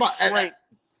ever shrunk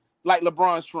like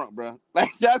LeBron shrunk, bro.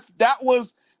 Like that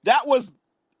was.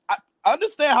 I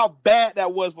understand how bad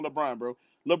that was for LeBron, bro.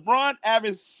 LeBron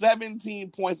averaged 17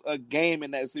 points a game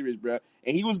in that series, bro,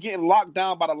 and he was getting locked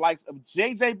down by the likes of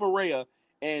JJ Barea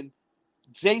and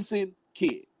Jason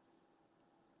Kidd.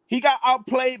 He got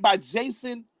outplayed by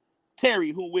Jason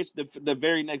Terry, who the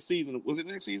very next season, was it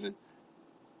next season?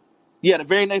 Yeah, the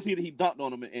very next season he dunked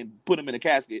on him and put him in a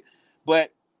casket.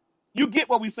 But you get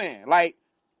what we're saying. Like,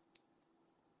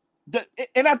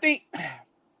 and I think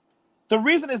the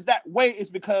reason it's that way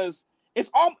is because it's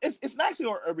not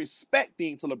actually a respect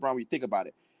thing to LeBron when you think about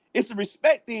it. It's a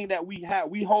respect thing that we have.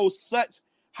 We hold such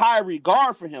high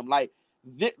regard for him. Like,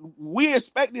 we're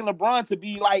expecting LeBron to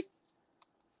be like,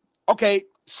 okay,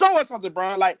 show us something,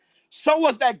 Bron. Like, show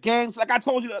us that game. Like I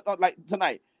told you, like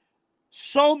tonight,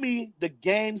 show me the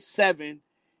Game 7,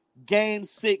 Game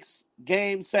 6,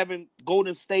 Game 7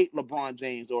 Golden State LeBron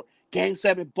James, or Game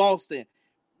 7 Boston.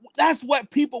 That's what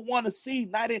people want to see.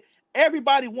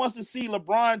 Everybody wants to see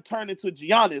LeBron turn into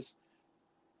Giannis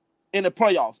in the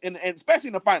playoffs, and especially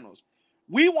in the finals.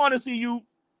 We want to see you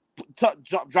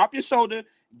drop your shoulder,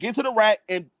 get to the rack,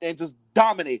 and just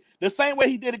dominate. The same way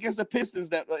he did against the Pistons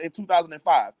that in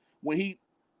 2005 when he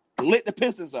lit the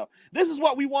Pistons up. This is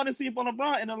what we want to see from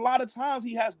LeBron, and a lot of times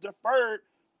he has deferred.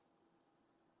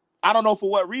 I don't know for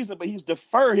what reason, but he's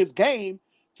deferred his game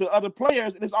to other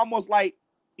players, and it's almost like,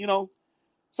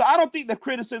 so I don't think the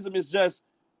criticism is just,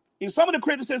 some of the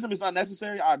criticism is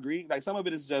unnecessary. I agree. Like, some of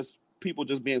it is just people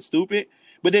just being stupid.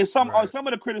 But there's some of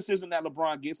the criticism that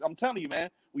LeBron gets. I'm telling you,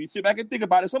 man, when you sit back and think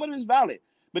about it, some of it is valid.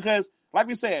 Because, like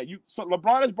we said, so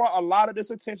LeBron has brought a lot of this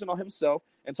attention on himself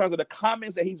in terms of the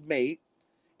comments that he's made.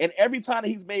 And every time that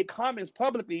he's made comments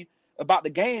publicly about the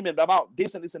game and about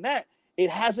this and this and that, it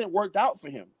hasn't worked out for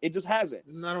him. It just hasn't.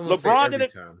 LeBron did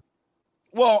it.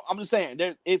 Well, I'm just saying,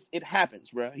 it happens,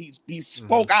 bro. He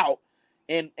spoke out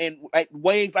in like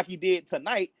ways like he did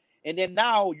tonight, and then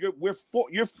now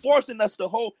you're forcing us to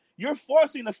hold. You're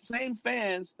forcing the same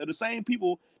fans or the same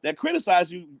people that criticize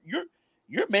you.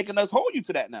 You're making us hold you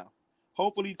to that now.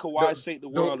 Hopefully, Kawhi shake the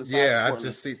world. Yeah, I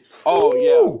just see. Oh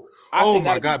yeah. Oh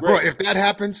my God, bro! If that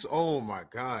happens, oh my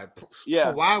God.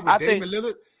 Yeah, Kawhi with Damian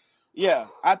Lillard. Yeah,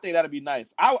 I think that'd be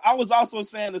nice. I was also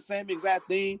saying the same exact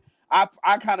thing. I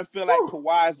kind of feel like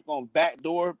Kawhi's going to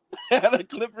backdoor the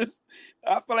Clippers.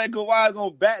 I feel like Kawhi's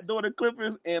going to backdoor the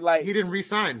Clippers, and like he didn't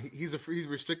resign. He's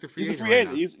restricted free agent. He's a free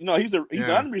agent. Right he's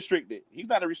unrestricted. He's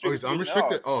not a restricted. He's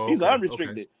unrestricted. Oh, okay. He's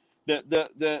unrestricted.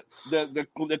 Okay.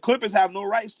 The Clippers have no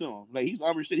rights to him. Like, he's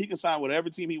unrestricted. He can sign whatever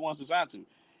team he wants to sign to,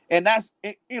 and that's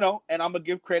and I'm gonna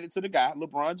give credit to the guy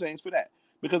LeBron James for that,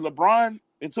 because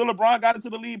until LeBron got into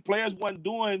the league, players weren't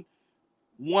doing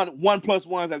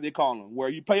 1+1s, as they call them, where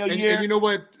you play a year. And you know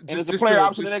what? And it's a player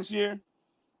option the next year.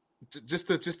 Just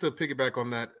to piggyback on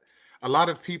that, a lot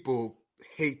of people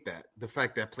hate the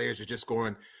fact that players are just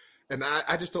going, and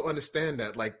I just don't understand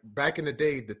that. Like, back in the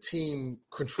day, the team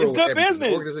controlled everything. Business.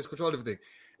 The organization controlled everything.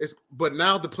 But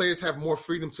now the players have more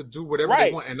freedom to do whatever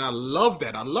they want, and I love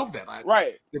that.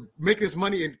 Make this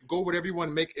money and go whatever you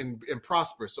want to make and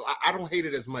prosper. So I don't hate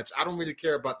it as much. I don't really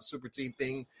care about the super team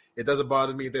thing. It doesn't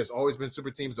bother me. There's always been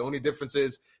super teams. The only difference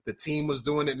is the team was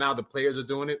doing it. Now the players are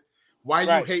doing it. Why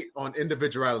you hate on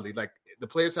individuality? Like, the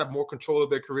players have more control of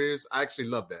their careers. I actually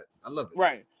love that. I love it.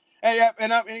 Right.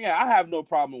 And I have no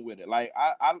problem with it. Like,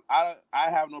 I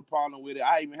have no problem with it.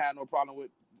 I even had no problem with,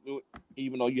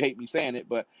 even though you hate me saying it,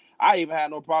 but I even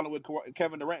had no problem with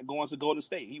Kevin Durant going to Golden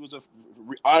State. He was an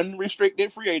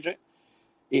unrestricted free agent.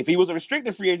 If he was a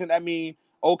restricted free agent, that means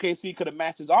OKC could have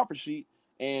matched his offer sheet,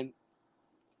 and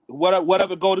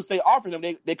whatever Golden State offered him,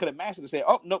 they could have matched it and said,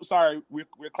 "Oh, nope, sorry, we're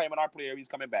claiming our player. He's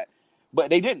coming back." But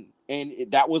they didn't, and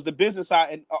that was the business side.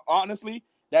 And honestly,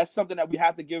 that's something that we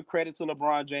have to give credit to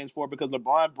LeBron James for, because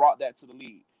LeBron brought that to the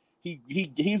league.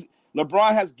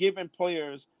 LeBron has given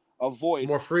players a voice,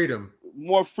 more freedom.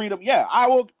 Yeah, I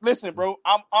will listen, bro.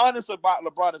 I'm honest about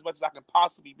LeBron as much as I can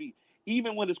possibly be,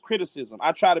 even when it's criticism.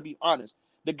 I try to be honest.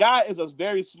 The guy is a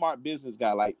very smart business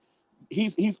guy. Like,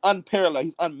 he's unparalleled.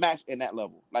 He's unmatched in that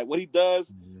level. Like, what he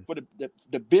does for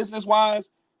the business wise,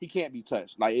 he can't be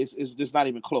touched. Like, it's just not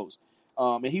even close.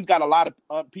 And he's got a lot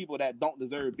of people that don't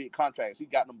deserve big contracts. He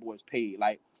got them boys paid,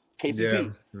 like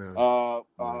KCP,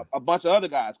 a bunch of other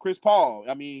guys, Chris Paul.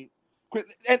 I mean,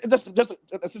 and just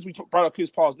since we brought up Chris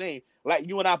Paul's name, like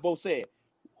you and I both said,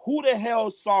 who the hell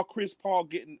saw Chris Paul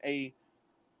getting a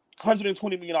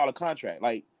 $120 million contract,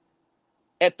 like,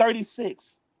 at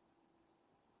 36?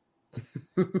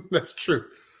 That's true.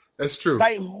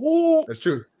 Like, who? That's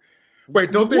true.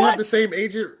 Wait, don't they have the same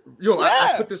agent? Yo,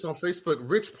 I put this on Facebook.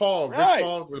 Rich Paul,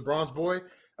 LeBron's boy,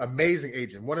 amazing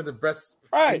agent, one of the best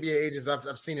NBA agents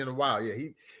I've seen in a while. Yeah,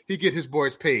 he get his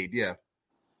boys paid. Yeah,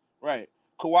 right.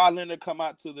 Kawhi Leonard come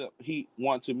out to the Heat,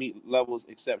 want to meet levels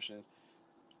exceptions.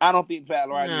 I don't think Pat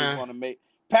Riley is going to make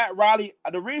Pat Riley.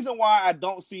 The reason why I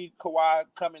don't see Kawhi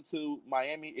coming to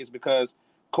Miami is because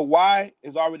Kawhi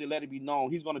is already let it be known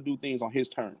he's going to do things on his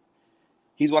turn.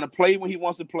 He's going to play when he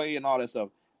wants to play and all that stuff.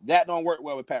 That don't work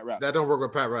well with Pat Riley. That don't work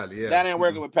with Pat Riley. Yeah, that ain't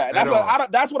working with Pat.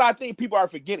 That's what I think people are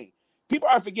forgetting. People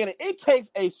are forgetting it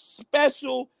takes a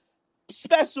special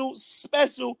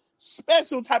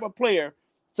type of player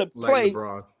to play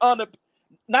LeBron.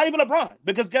 Not even LeBron,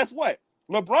 because guess what?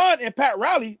 LeBron and Pat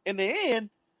Riley, in the end,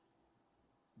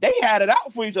 they had it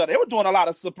out for each other. They were doing a lot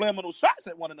of subliminal shots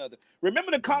at one another.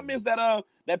 Remember the comments that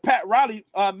Pat Riley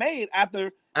made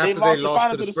after they lost the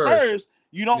finals to the Spurs?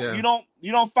 You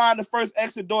don't find the first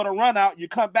exit door to run out. You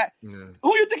come back. Yeah.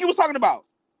 Who you think he was talking about?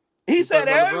 He said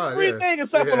everything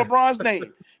except for LeBron's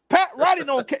name. Pat Riley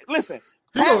don't care. Listen,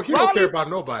 he don't care about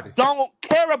nobody. Don't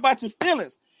care about your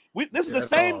feelings. This is the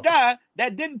same guy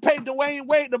that didn't pay Dwayne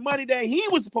Wade the money that he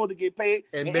was supposed to get paid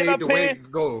and made Dwayne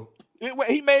go.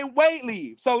 He made Wade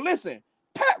leave. So listen,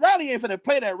 Pat Riley ain't finna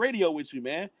play that radio with you,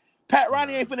 man. Pat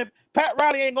Riley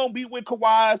ain't gonna be with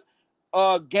Kawhi's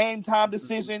game time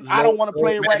decision. I don't want to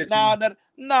play right now.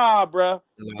 Nah, bro.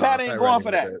 Pat ain't going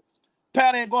for that.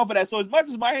 Pat ain't going for that. So as much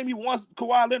as Miami wants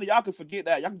Kawhi Leonard, y'all can forget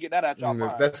that. Y'all can get that out y'all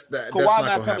mind. Kawhi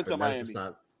not coming to Miami.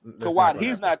 Kawhi,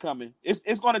 he's not coming.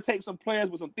 It's going to take some players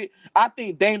with some thick. I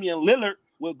think Damian Lillard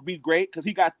will be great because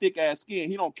he got thick ass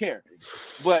skin. He don't care.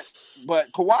 But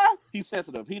Kawhi, he's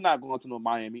sensitive. He's not going to no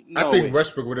Miami. No I think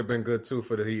Westbrook would have been good too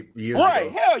for the Heat years right?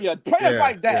 ago. Hell yeah, players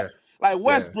like that, like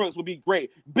Westbrooks would be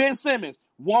great. Ben Simmons,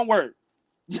 one word.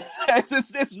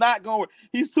 it's not going to work.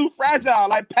 He's too fragile.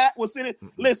 Like Pat was sitting.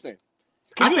 Listen,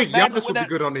 I think Giannis would be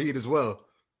good on the Heat as well.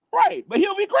 Right, but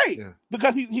he'll be great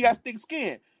because he has thick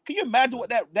skin. Can you imagine what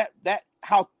that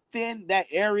how thin that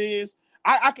air is?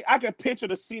 I can picture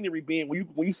the scenery being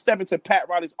when you step into Pat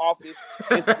Riley's office.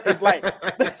 It's like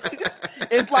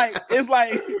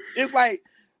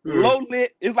low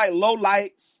lit. It's like low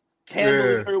lights,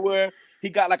 candles everywhere. He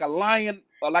got like a lion,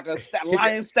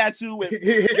 lion statue. And,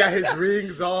 he got his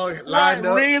rings all lined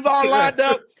up. Rings all lined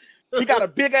up. He got a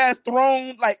big ass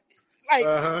throne, like.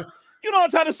 You know what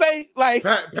I'm trying to say? Like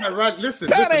Pat Riley. Listen.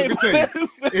 Let me tell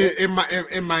you.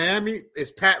 In Miami, it's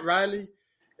Pat Riley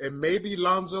and maybe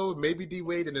Lonzo, maybe D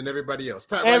Wade, and then everybody else.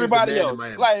 Everybody else,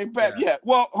 like Pat. Yeah.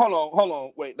 Well, hold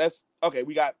on. Wait. That's okay.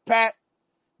 We got Pat,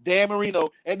 Dan Marino,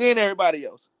 and then everybody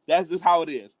else. That's just how it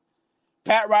is.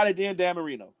 Pat Riley, then Dan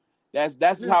Marino. That's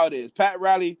just how it is. Pat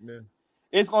Riley. Yeah.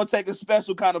 It's gonna take a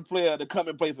special kind of player to come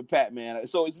and play for Pat, man.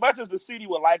 So as much as the city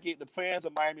would like it, the fans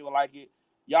of Miami would like it.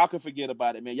 Y'all can forget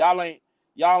about it, man. Y'all ain't.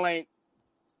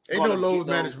 Ain't no load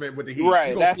management with the Heat.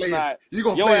 Right, that's not. You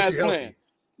gonna play if you're playing.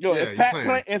 Yo,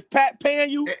 if Pat paying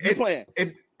you, you playing.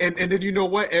 And then you know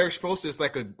what? Eric Spoelstra is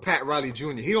like a Pat Riley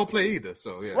Jr. He don't play either.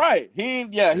 So yeah. Right.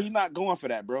 He's not going for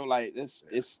that, bro. Like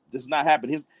it's not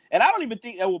happening. And I don't even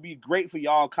think that will be great for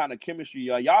y'all kind of chemistry.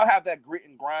 Y'all have that grit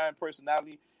and grind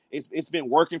personality. It's been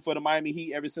working for the Miami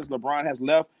Heat ever since LeBron has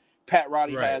left. Pat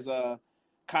Riley has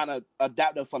kind of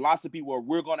adapt a philosophy where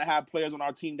we're going to have players on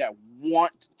our team that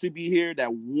want to be here,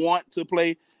 that want to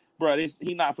play. Bro, he's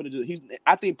not going to do.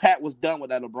 I think Pat was done with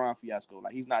that LeBron fiasco.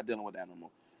 Like he's not dealing with that no more.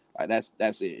 Like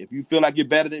that's it. If you feel like you're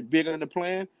bigger than the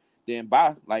plan, then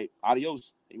bye. Like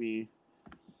adios. I mean,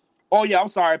 oh yeah, I'm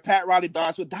sorry, Pat Riley, Don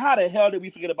Shula. How the hell did we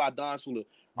forget about Don Shula?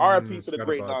 R.I.P. to the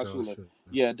great Don Shula.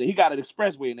 Yeah, he got an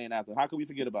expressway named after. How could we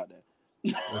forget about that?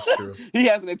 That's true. He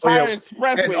has an entire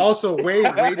expressway. And also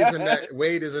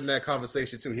Wade is in that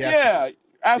conversation too.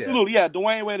 Absolutely. Yeah,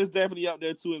 Dwayne Wade is definitely up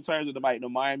there too in terms of the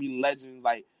Miami legends.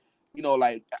 Like,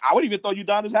 like I would even throw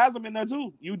Udonis Haslem in there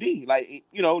too. UD, like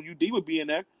UD would be in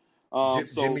there.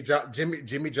 Jimmy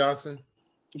Johnson.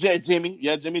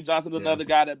 Jimmy Johnson, another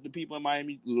guy that the people in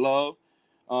Miami love.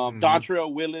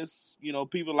 Dontrell Willis,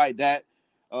 people like that.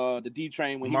 The D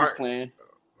Train when he was playing.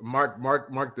 Mark,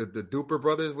 the Duper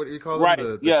brothers. What do you call them? Right.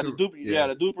 The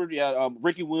Duper.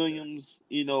 Ricky Williams.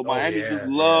 Miami just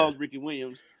loves Ricky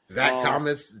Williams. Zach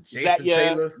Thomas, Jason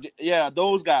Taylor. Yeah,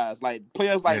 those guys, like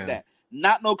players like that.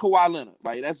 Not no Kawhi Leonard.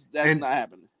 Like that's not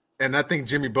happening. And I think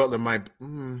Jimmy Butler might.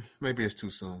 Maybe it's too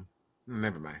soon.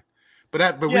 Never mind.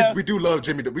 But we do love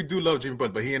Jimmy. We do love Jimmy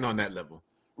Butler, but he ain't on that level.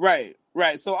 Right.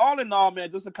 So all in all,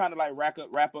 man, just to kind of like wrap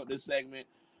up this segment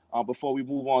before we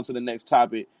move on to the next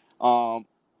topic.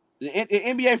 The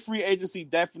NBA free agency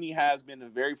definitely has been a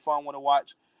very fun one to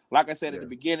watch. Like I said at the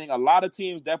beginning, a lot of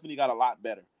teams definitely got a lot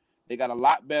better. They got a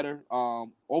lot better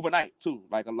overnight too.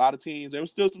 Like a lot of teams, there were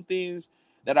still some things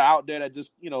that are out there that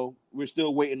just we're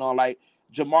still waiting on. Like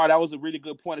Jamar, that was a really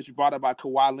good point that you brought up about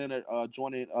Kawhi Leonard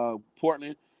joining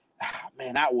Portland.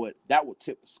 Man, that would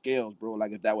tip the scales, bro.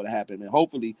 Like if that would have happened, man.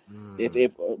 Hopefully,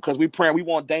 if because we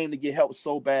want Dame to get help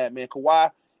so bad, man. Kawhi.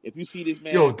 If you see this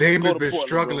man, Dame has been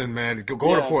struggling, bro. Man. Go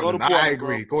to Portland. Go to Portland. I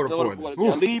agree. Go to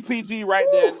Portland. Leave PG right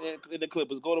there in the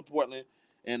Clippers. Go to Portland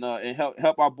and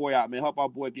help our boy out, man. Help our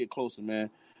boy get closer,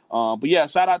 man. But yeah,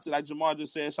 shout out to, like Jamar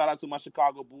just said, shout out to my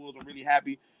Chicago Bulls. I'm really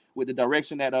happy with the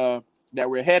direction that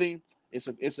we're heading.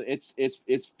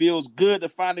 It feels good to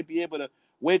finally be able to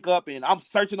wake up and I'm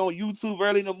searching on YouTube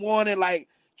early in the morning, like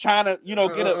trying to, get a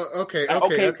okay.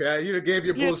 You gave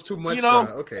your Bulls too much.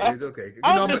 Okay, it's okay.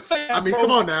 I'm just saying. I mean, bro,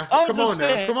 come on now.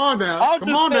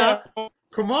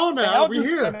 Come on now. We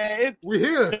here. Man, we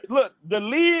here. Look, the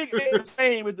league ain't the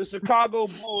same if the Chicago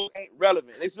Bulls ain't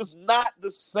relevant. It's just not the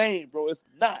same, bro. It's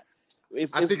not.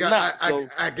 I think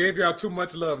I gave y'all too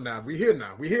much love now. We here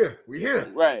now. We here.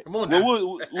 Right. Come on now.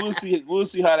 We'll see. We'll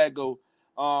see how that go.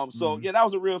 Yeah, that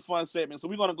was a real fun segment. So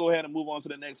we're gonna go ahead and move on to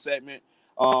the next segment.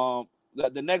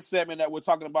 The next segment that we're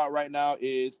talking about right now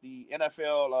is the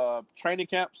NFL training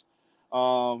camps.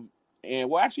 We're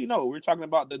talking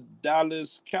about the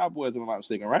Dallas Cowboys, if I'm not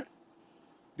mistaken, right?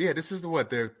 Yeah, this is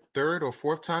their third or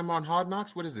fourth time on Hard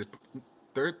Knocks? What is it?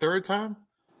 Third time?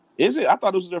 Is it? I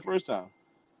thought this was their first time.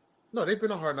 No, they've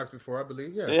been on Hard Knocks before, I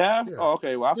believe. Yeah. They have? Yeah. Oh,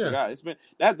 okay. Well, I forgot. It's been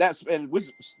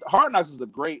Hard Knocks is a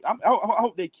great. I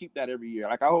hope they keep that every year.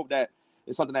 Like, I hope that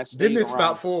it's something that stays Didn't it around.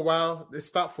 stop for a while? It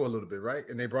stopped for a little bit, right?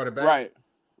 And they brought it back? Right.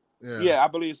 Yeah, I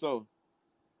believe so.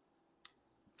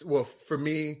 Well, for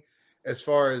me, as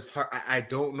far as I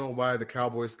don't know why the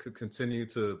Cowboys could continue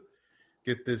to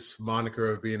get this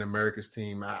moniker of being America's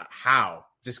team. How?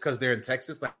 Just because they're in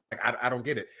Texas? Like I don't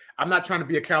get it. I'm not trying to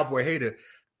be a Cowboy hater.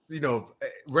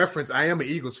 Reference, I am an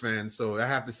Eagles fan, so I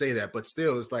have to say that. But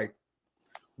still, it's like,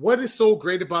 what is so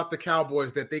great about the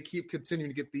Cowboys that they keep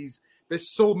continuing to get these? They're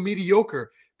so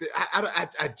mediocre.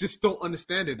 I just don't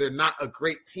understand it. They're not a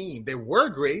great team. They were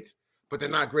great, but they're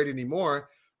not great anymore.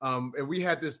 And we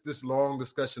had this long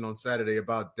discussion on Saturday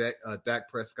about Dak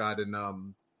Prescott and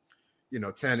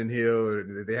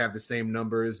Tannehill. They have the same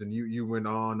numbers, and you went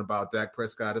on about Dak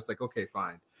Prescott. It's like, okay,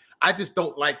 fine. I just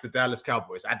don't like the Dallas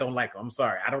Cowboys. I don't like them. I'm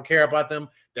sorry. I don't care about them.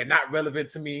 They're not relevant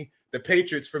to me. The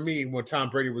Patriots, for me, when Tom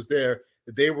Brady was there,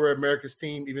 they were America's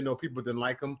team, even though people didn't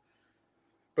like them.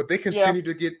 But they continue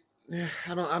to get.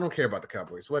 I don't care about the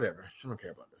Cowboys. Whatever. I don't care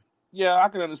about them. Yeah, I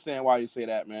can understand why you say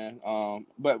that, man.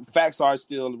 But facts are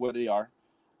still what they are.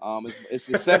 As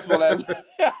successful as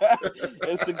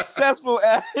as successful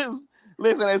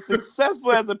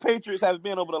as the Patriots have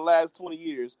been over the last 20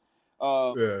 years.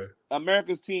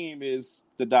 America's team is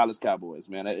the Dallas Cowboys,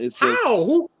 man. It's just,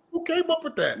 who came up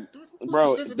with that,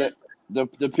 bro?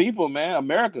 The people, man.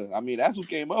 America. I mean, that's who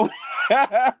came up.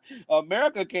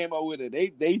 America came up with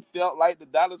it. They felt like the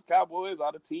Dallas Cowboys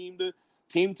are the team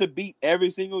to beat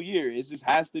every single year. It just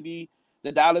has to be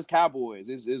the Dallas Cowboys.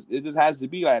 It just has to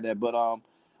be like that. But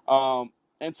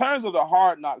in terms of the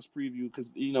Hard Knocks preview,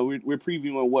 because we're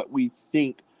previewing what we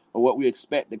think or what we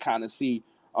expect to kind of see.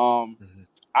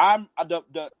 I'm the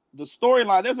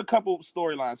storyline. There's a couple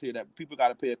storylines here that people got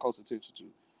to pay close attention to.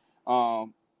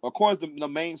 Of course, the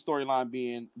main storyline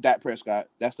being Dak Prescott.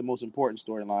 That's the most important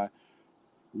storyline.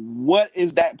 What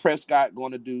is Dak Prescott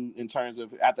going to do in terms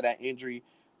of after that injury?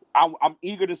 I'm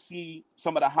eager to see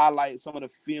some of the highlights, some of the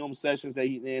film sessions that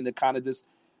he's in to kind of just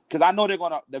because I know they're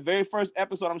gonna the very first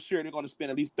episode. I'm sure they're going to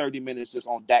spend at least 30 minutes just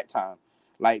on Dak time,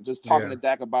 like just talking to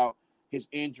Dak about his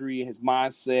injury, his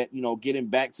mindset, getting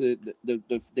back to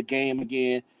the game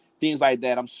again, things like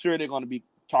that. I'm sure they're going to be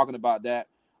talking about that.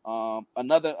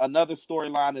 Another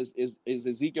storyline is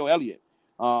Ezekiel Elliott.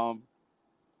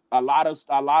 A lot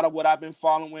of what I've been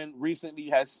following recently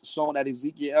has shown that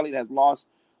Ezekiel Elliott has lost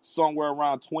somewhere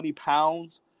around 20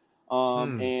 pounds.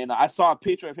 And I saw a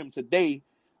picture of him today.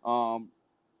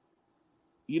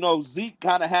 Zeke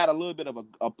kind of had a little bit of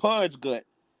a pudge gut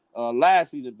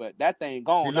last season, but that thing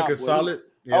gone. He looking solid.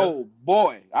 Oh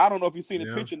boy, I don't know if you've seen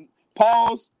the picture.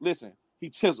 Pause. Listen, he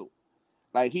chiseled.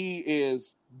 Like he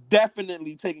is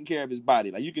definitely taking care of his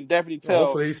body. Like you can definitely tell.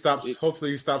 Hopefully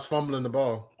he stops fumbling the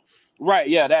ball. Right.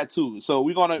 Yeah, that too. So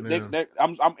we're gonna.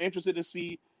 I'm interested to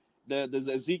see the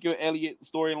Ezekiel Elliott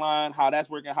storyline, how that's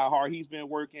working, how hard he's been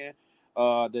working.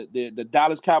 The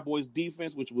Dallas Cowboys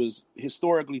defense, which was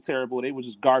historically terrible. They were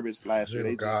just garbage last year.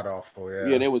 They god awful.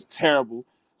 Yeah, they was terrible.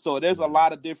 So there's a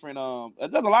lot of different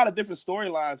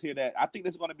storylines here that I think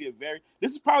this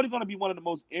is probably going to be one of the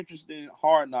most interesting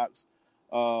Hard Knocks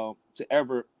to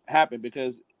ever happen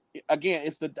because again,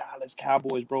 it's the Dallas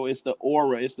Cowboys, bro. It's the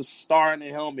aura, it's the star in the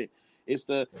helmet. It's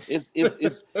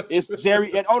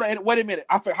Jerry and wait a minute.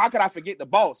 How could I forget the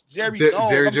boss? Jerry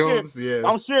Jones.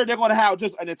 I'm sure they're going to have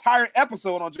just an entire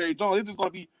episode on Jerry Jones. It's just going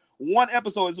to be one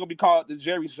episode. It's going to be called The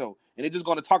Jerry Show. And they're just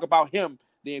going to talk about him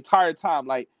the entire time.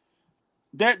 Like,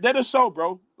 they're the show,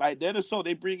 bro. Like, they're the show.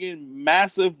 They bring in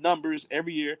massive numbers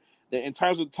every year. In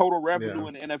terms of total revenue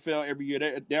in the NFL every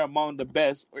year, they're among the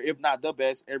best, or if not the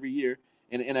best, every year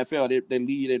in the NFL. They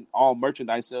lead in all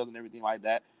merchandise sales and everything like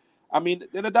that. I mean,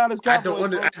 they're the Dallas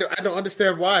Cowboys. I don't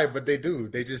understand why, but they do.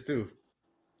 They just do.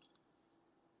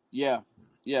 Yeah.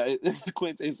 Yeah,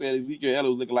 Quinte said Ezekiel Elliott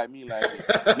was looking like me last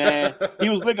year. Man, he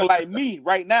was looking like me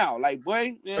right now. Like,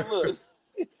 boy, man, look.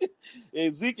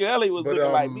 Ezekiel Elliott was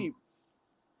looking like me.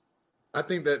 I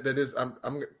think that is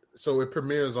so it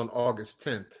premieres on August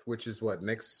 10th, which is what,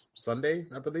 next Sunday,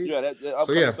 I believe. Yeah, that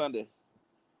upcoming Sunday.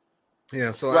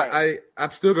 Yeah, so right.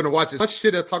 I'm still gonna watch it. Much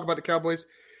shit I talk about the Cowboys.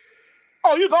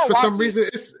 Oh, you go. For some reason,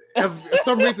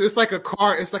 it's like a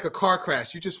car. It's like a car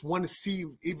crash. You just want to see,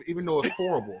 even though it's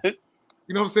horrible.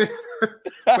 You know what I'm saying?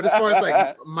 But as far as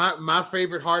like my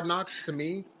favorite Hard Knocks to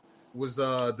me was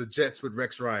the Jets with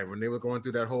Rex Ryan when they were going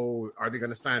through that whole, are they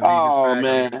going to sign Revis back? Oh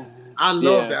man, I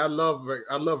love that.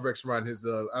 I love Rex Ryan. His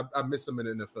I miss him in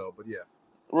the NFL, but yeah.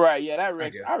 Right, yeah, that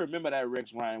Rex. I remember that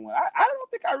Rex Ryan one. I don't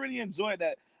think I really enjoyed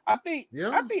that. I think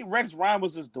Rex Ryan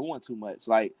was just doing too much.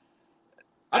 Like,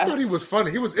 I thought he was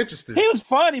funny. He was interesting. He was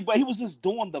funny, but he was just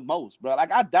doing the most, bro.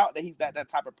 Like, I doubt that he's that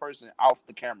type of person off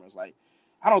the cameras. Like,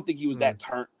 I don't think he was that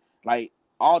turnt. Like,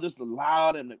 all just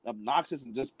loud and obnoxious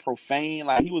and just profane.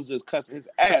 Like, he was just cussing his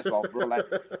ass off, bro. Like,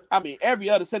 I mean,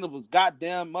 every other sentence was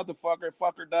goddamn motherfucker,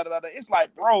 fucker, da da da. It's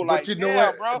like, bro, like, but you know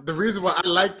what, bro? The reason why I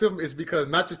liked him is because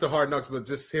not just the Hard Knocks, but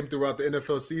just him throughout the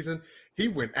NFL season. He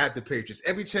went at the Patriots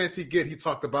every chance he get. He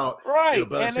talked about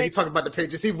he talked about the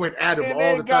Patriots. He went at him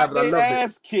all the time. But I loved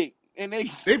ass it. Kicked. And they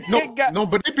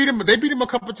but they beat him. They beat him a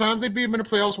couple of times. They beat him in the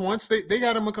playoffs once. They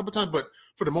got him a couple of times, but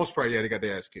for the most part, they got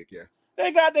their ass kicked. Yeah.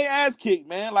 They got their ass kicked,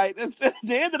 man. Like, at the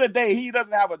end of the day, he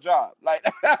doesn't have a job. Like,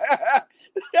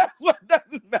 that's what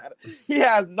doesn't matter. He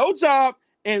has no job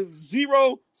and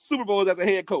 0 Super Bowls as a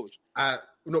head coach. As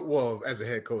a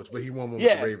head coach, but he won one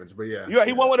with the Ravens. But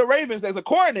he won with the Ravens as a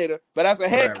coordinator, but as a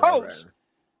head coach. Right.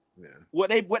 Yeah.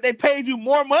 What they paid you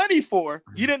more money for,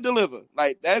 you didn't deliver.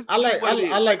 Like, that's I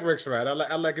like Rex Ryan.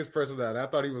 I like his personality. I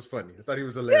thought he was funny. I thought he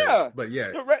was hilarious.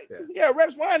 Yeah. But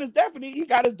Rex Ryan is definitely, he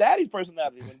got his daddy's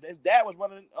personality. When his dad was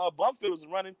running Bumfield was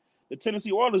running the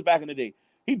Tennessee Oilers back in the day.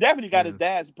 He definitely got his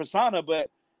dad's persona,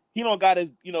 but he don't got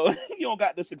his, he don't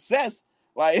got the success.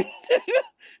 Like, at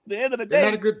the end of the day,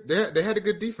 they had a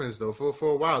good defense though for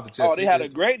a while. They had a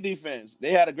great defense.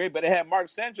 But they had Mark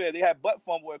Sanchez. They had butt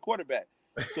fumble at quarterback.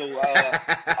 So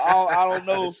I don't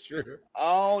know. That's true. I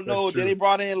don't know. Then they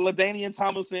brought in LaDainian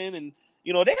Tomlinson, and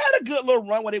they had a good little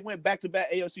run when they went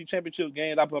back-to-back AFC Championship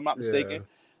games. If I'm not mistaken.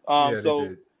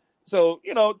 So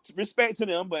respect to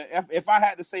them. But if I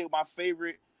had to say my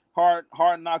favorite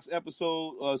Hard Knocks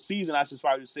episode season, I should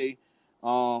probably say.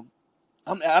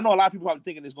 I know a lot of people probably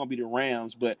thinking it's going to be the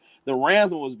Rams, but the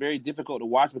Rams one was very difficult to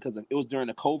watch because it was during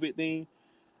the COVID thing.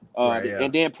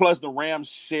 And then plus the Rams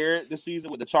shared the season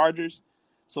with the Chargers.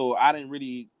 So I didn't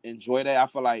really enjoy that. I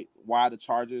feel like why the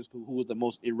Chargers, who was the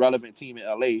most irrelevant team in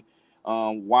LA,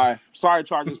 sorry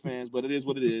Chargers fans, but it is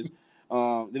what it is.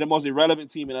 They're the most irrelevant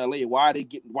team in LA. Why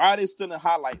are they still in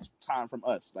highlights time from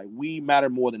us? Like, we matter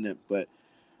more than them. But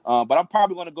I'm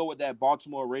probably going to go with that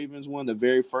Baltimore Ravens one, the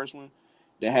very first one.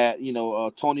 That had,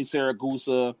 Tony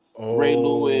Siragusa, Ray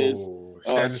Lewis,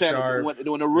 Shannon Sharp.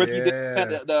 When the rookie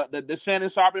did the Shannon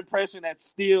Sharp impression that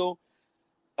still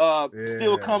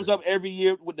comes up every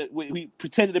year we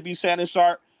pretended to be Shannon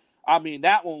Sharp. I mean,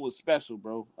 that one was special,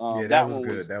 bro. That was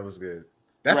good. That was good.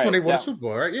 That's when they won the Super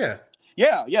Bowl, right? Yeah.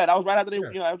 Yeah. That was right after they,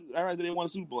 after they won the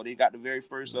Super Bowl. They got the very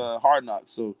first Hard Knocks.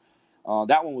 So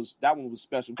that one was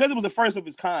special because it was the first of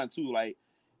its kind too. Like.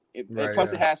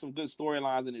 Plus, it had some good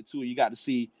storylines in it too. You got to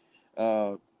see,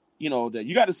 that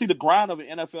you got to see the grind of an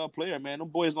NFL player, man. Them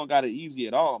boys don't got it easy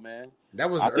at all, man. That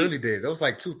was the early days. That was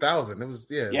like 2000. It was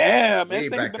man. This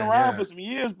thing's been around for some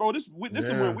years, bro. This is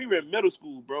when we were in middle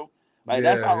school, bro. Like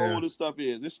that's how old this stuff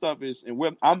is. This stuff is,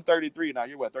 and I'm 33 now.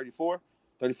 You're what, 34,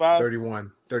 35,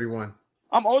 31.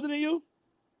 I'm older than you.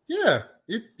 Yeah,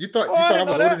 you thought I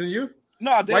was older than you?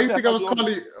 No, I did. Why you think I was calling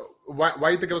you? Why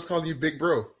you think I was calling you big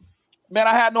bro? Man,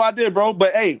 I had no idea, bro.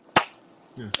 But hey,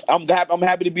 I'm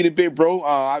happy to be the big bro.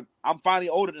 I'm finally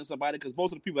older than somebody because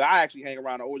most of the people I actually hang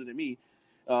around are older than me.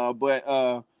 But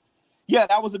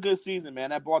that was a good season, man.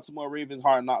 That Baltimore Ravens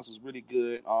Hard Knocks was really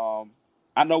good.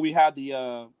 I know we have we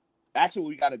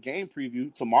got a game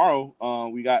preview tomorrow.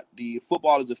 We got the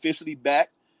football is officially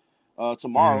back.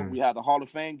 Tomorrow we have the Hall of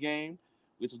Fame game,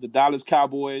 which is the Dallas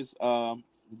Cowboys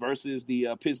versus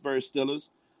the Pittsburgh Steelers.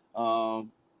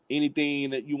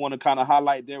 Anything that you want to kind of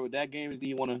highlight there with that game? Do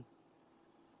you want to?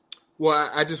 Well,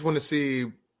 I just want to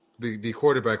see the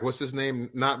quarterback. What's his name?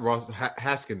 Not Ross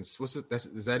Haskins.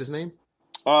 Is that his name?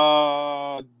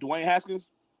 Dwayne Haskins.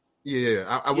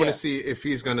 Yeah. I want to see if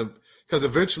he's gonna, because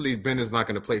eventually Ben is not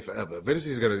gonna play forever.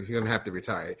 Eventually he's gonna have to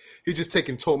retire. He's just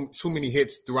taking too many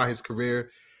hits throughout his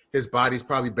career. His body's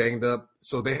probably banged up,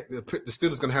 so the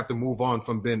Steelers gonna have to move on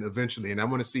from Ben eventually. And I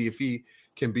want to see if he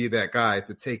can be that guy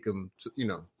to take him to,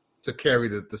 to carry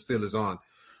the Steelers on.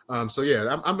 So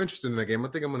yeah, I'm interested in that game. I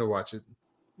think I'm going to watch it.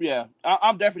 Yeah,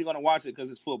 I'm definitely going to watch it because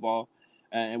it's football,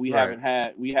 and we haven't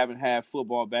had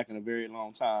football back in a very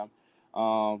long time.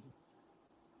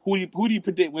 Who do you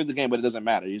predict wins the game? But it doesn't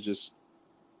matter. It's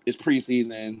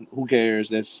preseason. Who cares?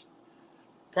 That's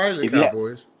probably the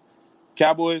Cowboys.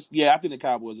 Cowboys? Yeah, I think the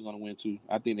Cowboys are going to win too.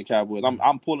 I think the Cowboys.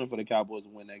 I'm pulling for the Cowboys to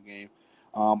win that game.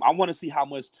 I want to see how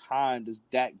much time does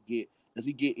Dak get. Does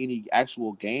he get any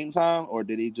actual game time, or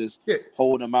did he just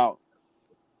hold him out?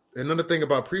 Another thing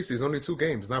about preseason, only 2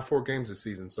 games, not 4 games this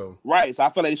season. So right, so I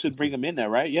feel like they should bring him in there,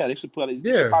 right? Yeah, they should probably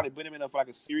bring him in there for like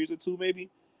a series or 2, maybe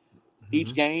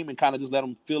each game, and kind of just let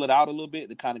him fill it out a little bit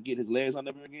to kind of get his legs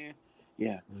under him again.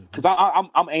 Yeah, because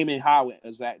I'm aiming high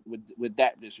with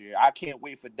Dak this year. I can't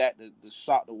wait for Dak to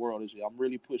shock the world this year. I'm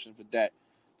really pushing for Dak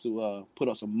to put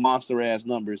up some monster ass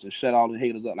numbers and shut all the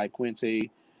haters up like Quinte,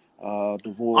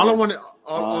 DeVore. All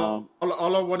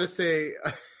I want to say.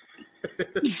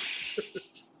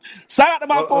 Shout out to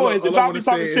my boys. If I'll be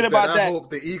talking shit about that. I hope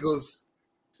the Eagles.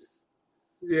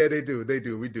 Yeah, they do.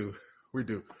 We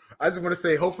do. I just want to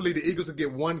say, hopefully, the Eagles will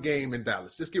get 1 game in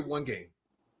Dallas. Just get 1 game.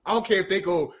 I don't care if they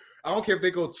go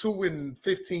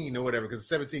 2-15 or whatever, because it's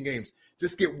 17 games.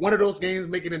 Just get one of those games,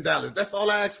 make it in Dallas. That's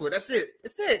all I ask for. That's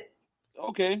it.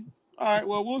 Okay. All right.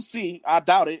 Well, we'll see. I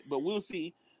doubt it, but we'll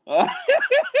see. And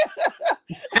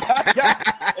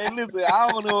listen, I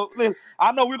don't know. Listen,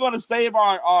 I know we're going to save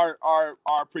our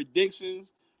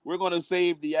predictions. We're going to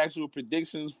save the actual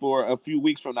predictions for a few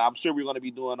weeks from now. I'm sure we're going to be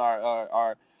doing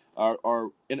our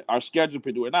schedule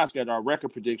predictions, not schedule, our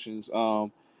record predictions.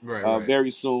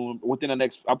 Very soon, within the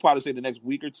next, I'll probably say the next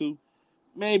week or 2,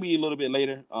 maybe a little bit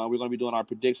later. We're going to be doing our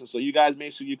predictions. So you guys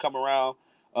make sure you come around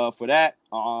for that.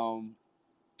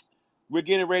 We're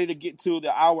getting ready to get to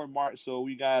the hour mark, so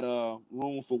we got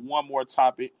room for one more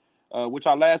topic, which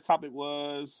our last topic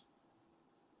was,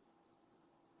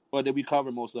 or did we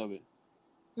cover most of it?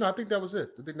 No, I think that was it.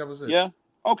 Yeah.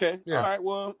 Okay. Yeah. All right.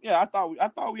 Well, yeah. I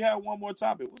thought we had one more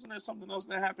topic. Wasn't there something else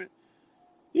that happened?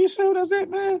 You sure that's it,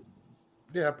 man?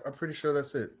 Yeah, I'm pretty sure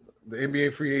that's it. The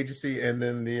NBA free agency, and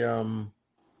then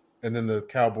the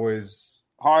Cowboys.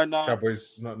 Hard Knocks.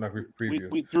 Cowboys not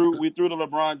preview. We threw the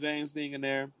LeBron James thing in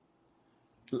there.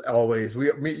 Always,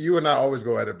 you and I always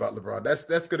go at it about LeBron.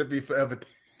 That's going to be forever.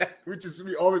 We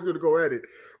always going to go at it.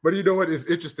 But you know what? It's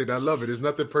interesting. I love it. It's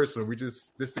nothing personal. We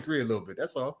just disagree a little bit.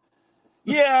 That's all.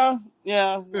 Yeah.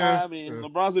 I mean,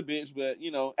 LeBron's a bitch, but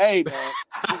hey, man,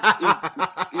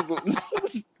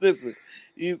 listen.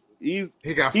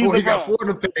 He got 4 of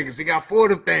them things. He got 4 of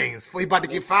them things. He about to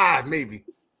get 5, maybe.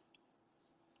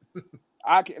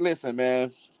 I can listen,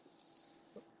 man.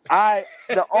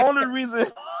 The only reason.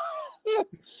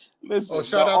 Listen.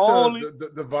 Shout out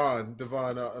to Devon,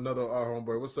 another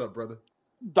homeboy. What's up, brother?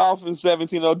 Dolphin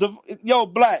 17. Yo,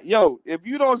 Black. Yo, if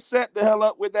you don't set the hell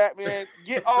up with that, man,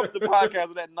 get off the podcast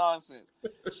with that nonsense.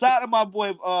 Shout out to my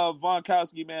boy Von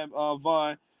Kowski, man.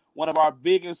 Von, one of our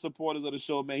biggest supporters of the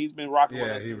show, man. He's been rocking with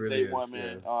us since day one,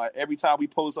 man. Yeah. Every time we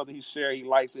post something, he shares, he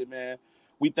likes it, man.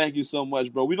 We thank you so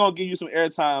much, bro. We're gonna give you some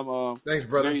airtime thanks,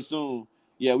 brother. Very soon.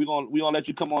 Yeah, we're gonna let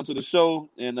you come on to the show.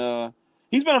 And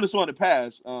he's been on the show in the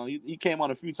past. He came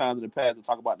on a few times in the past to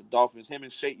talk about the Dolphins. Him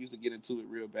and Shake used to get into it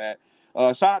real bad.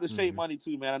 Shout out to Shake Money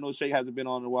too, man. I know Shake hasn't been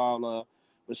on in a while,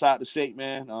 but shout out to Shake,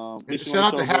 man.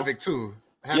 Shout out to Havoc too.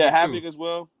 Havoc as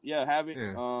well. Yeah, Havoc.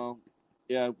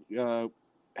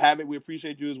 Havoc, we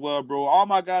appreciate you as well, bro. All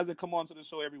my guys that come on to the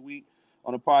show every week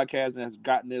on the podcast and has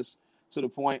gotten this to the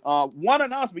point. One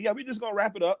announcement. Yeah, we just gonna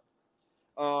wrap it up.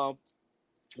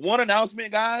 One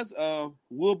announcement, guys.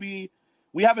 We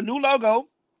have a new logo.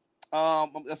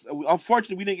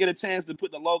 Unfortunately, we didn't get a chance to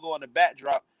put the logo on the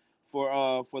backdrop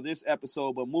for this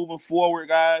episode, but moving forward,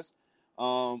 guys,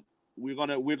 we're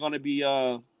gonna be.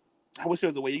 I wish there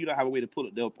was a way. You don't have a way to put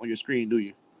it up on your screen, do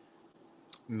you?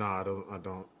 No, I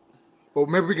don't. Well,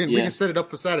 maybe we can set it up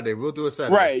for Saturday. We'll do it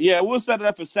Saturday. Right? Yeah, we'll set it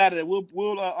up for Saturday.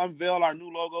 We'll unveil our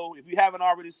new logo. If you haven't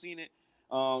already seen it,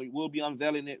 we'll be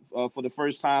unveiling it for the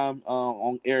first time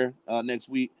on air next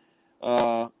week.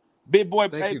 Big boy,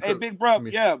 hey, big brother,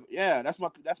 yeah, that's my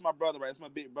brother, right? That's my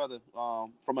big brother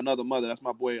from another mother. That's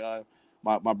my boy,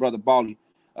 my brother Bally.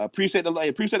 Appreciate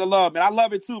the love, man. I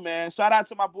love it too, man. Shout out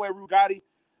to my boy Rugatti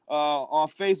on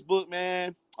Facebook,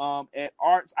 man. At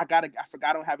Arts, I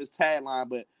forgot I don't have his tagline,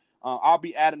 but I'll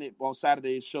be adding it on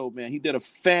Saturday's show, man. He did a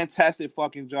fantastic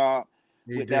fucking job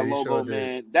with that logo,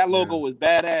 man. That logo was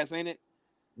badass, ain't it?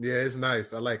 Yeah, it's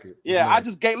nice. I like it. Yeah, nice. I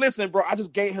just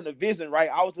gave him the vision, right?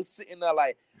 I was just sitting there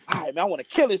like, all right, man, I want to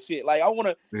kill this shit. Like, I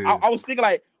was thinking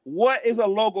like, what is a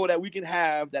logo that we can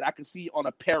have that I can see on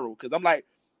apparel? Because I'm like,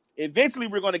 eventually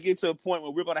we're going to get to a point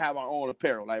where we're going to have our own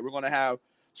apparel. Like we're going to have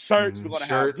shirts, we're going to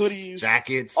have hoodies,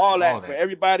 jackets, all that for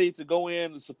everybody to go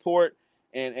in and support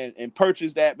and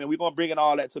purchase that. Man, we're going to bring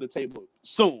all that to the table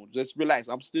soon. Just relax.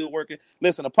 I'm still working.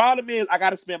 Listen, the problem is I got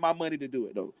to spend my money to do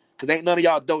it though, because ain't none of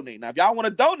y'all donate. Now, if y'all want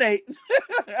to donate,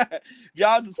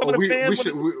 y'all, some of the fans.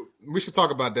 We should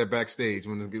talk about that backstage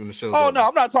when the show's over. No,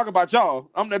 I'm not talking about y'all.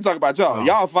 I'm not talking about y'all. Oh.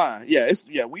 Y'all fine.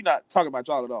 Yeah, we not talking about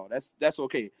y'all at all. That's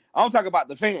okay. I'm talking about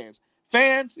the fans.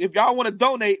 Fans, if y'all want to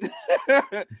donate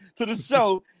to the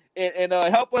show and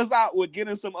help us out with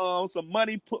getting some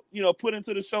money put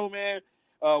into the show, man.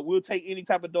 We'll take any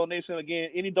type of donation.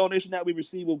 Again, any donation that we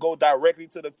receive will go directly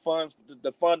to the funds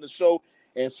to fund the show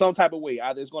in some type of way.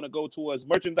 Either it's going to go towards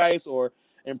merchandise or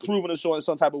improving the show in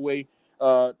some type of way.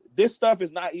 This stuff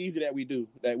is not easy that we do.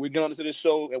 That we get onto this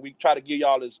show and we try to give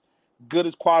y'all as good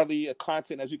as quality of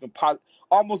content as you can,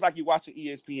 almost like you watching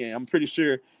ESPN. I'm pretty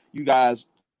sure you guys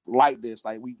like this.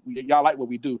 Like we y'all like what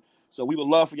we do. So we would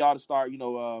love for y'all to start,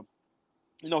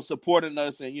 supporting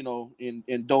us and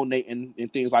and donating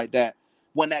and things like that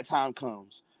when that time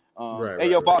comes.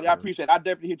 Baldy, I appreciate it. I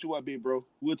definitely hit you up, big bro.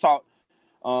 We'll talk.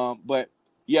 But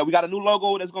yeah, we got a new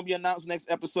logo that's going to be announced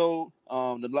next episode.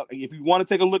 If you want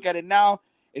to take a look at it now,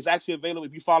 it's actually available.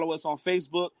 If you follow us on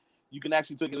Facebook, you can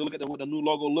actually take a look at what the new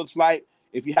logo looks like.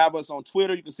 If you have us on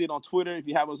Twitter, you can see it on Twitter. If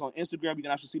you have us on Instagram, you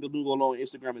can actually see the new logo on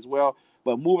Instagram as well.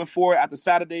 But moving forward, after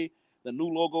Saturday, the new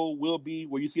logo will be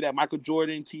where you see that Michael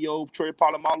Jordan, T.O., Troy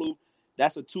Polamalu.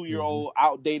 That's a 2-year-old,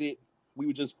 outdated. We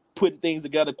were just putting things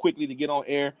together quickly to get on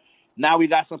air. Now we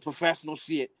got some professional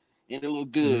shit, and it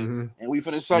look good. And we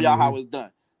finna show y'all how it's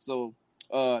done. So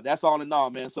that's all in all,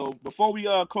 man. So before we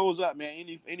close up,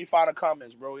 man, any final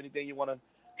comments, bro? Anything you want to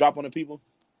drop on the people?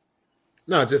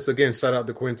 No, just again, shout out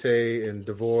to Quinte and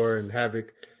Devore and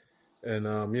Havoc and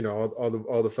all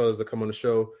the fellas that come on the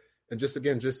show. And just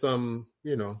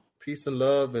peace and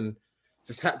love and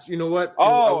just I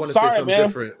want to say something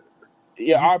different.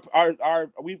 Yeah, our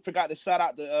we forgot to shout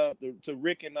out to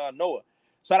Rick and Noah.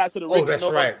 Shout out to the Rick and Noah. Oh,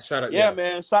 that's right. Shout out. Yeah,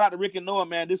 man. Shout out to Rick and Noah,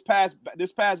 man. This past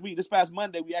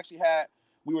Monday, we actually had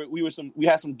we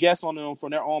had some guests on them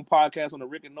from their own podcast on the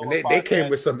Rick and Noah podcast. They came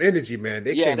with some energy, man.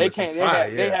 They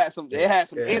had some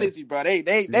energy, bro.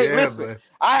 They listen. Man.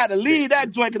 I had to leave that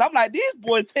joint because I'm like, these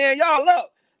boys tearing y'all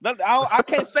up. I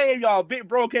can't save y'all. Big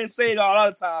bro can't save y'all all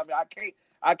the time.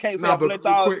 I can't say but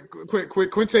y'all.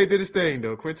 Quinte did his thing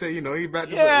though. Quinte, he back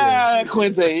this up. Yeah,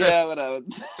 Quinte, yeah, whatever.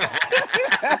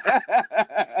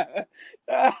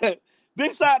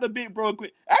 Big shout out to Big Bro.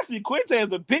 Actually, Quinte is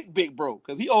the big bro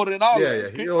because he older than all of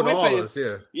us. He older than all of us.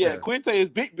 Yeah, Quinte is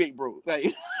big bro.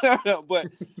 Like, but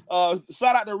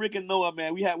shout out to Rick and Noah,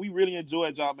 man. We really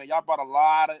enjoyed y'all, man. Y'all brought a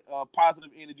lot of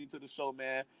positive energy to the show,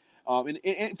 man.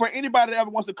 And for anybody that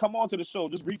ever wants to come on to the show,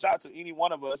 just reach out to any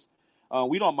one of us.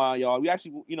 We don't mind y'all. We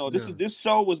actually, this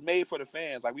show was made for the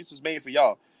fans. Like, this was made for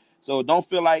y'all. So don't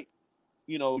feel like,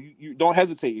 you don't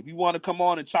hesitate. If you want to come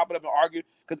on and chop it up and argue,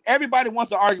 because everybody wants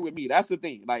to argue with me. That's the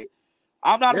thing. Like,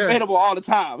 I'm not available all the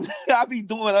time. I be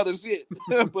doing other shit.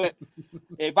 But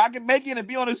if I can make it and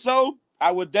be on the show,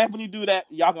 I would definitely do that.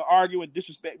 Y'all can argue and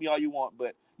disrespect me all you want,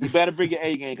 but you better bring your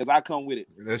A game because I come with it.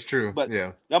 That's true. But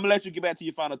I'm going to let you get back to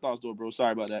your final thoughts, though, bro.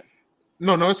 Sorry about that.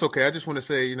 No, it's okay. I just want to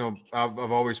say, I've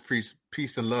always preached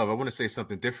peace and love. I want to say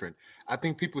something different. I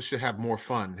think people should have more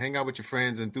fun, hang out with your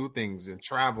friends and do things and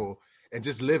travel and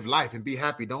just live life and be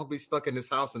happy. Don't be stuck in this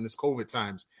house in this COVID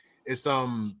times. It's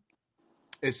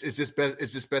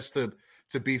just best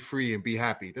to be free and be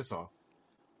happy. That's all.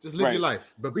 Just live your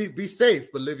life, but be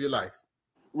safe, but live your life.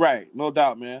 Right, no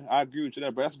doubt, man. I agree with you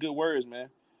there, bro. That's good words, man.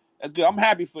 That's good. I'm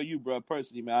happy for you, bro.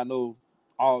 Personally, man. I know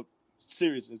all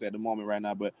seriousness at the moment right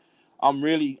now, but I'm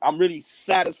really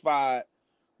satisfied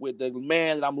with the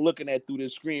man that I'm looking at through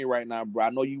this screen right now, bro.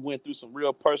 I know you went through some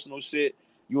real personal shit.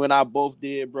 You and I both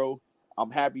did, bro. I'm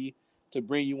happy to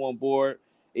bring you on board.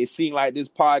 It seemed like this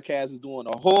podcast is doing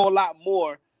a whole lot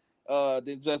more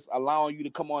than just allowing you to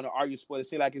come on and argue sports. It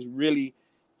seems like it's really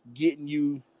getting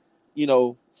you,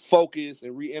 focused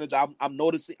and re-energized.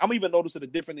 I'm even noticing the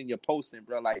difference in your posting,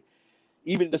 bro. Like,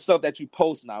 even the stuff that you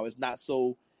post now is not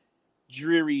so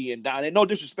dreary and down. And no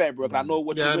disrespect, bro. I know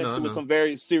what you went through with some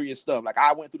very serious stuff. Like,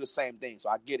 I went through the same thing, so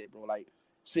I get it, bro. Like,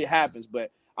 shit happens,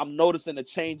 but I'm noticing the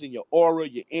change in your aura,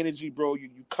 your energy, bro. You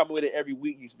come with it every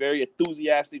week. You're very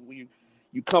enthusiastic when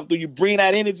you come through. You bring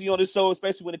that energy on the show,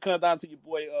 especially when it comes down to your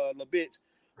boy La Bitch.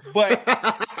 But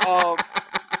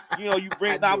you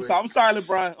bring. I'm sorry,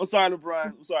 LeBron. I'm sorry,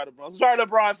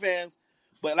 LeBron fans.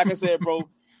 But like I said, bro,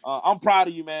 I'm proud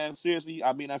of you, man. Seriously,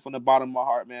 I mean that from the bottom of my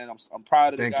heart, man. I'm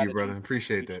proud of the guy. Thank you, brother.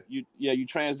 Appreciate that. You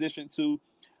transitioned to.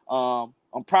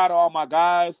 I'm proud of all my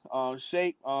guys.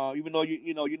 Shake, even though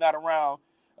you're not around,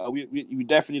 we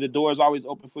definitely, the door is always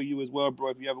open for you as well, bro.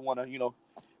 If you ever want to,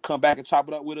 come back and chop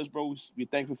it up with us, bro, we're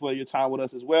thankful for your time with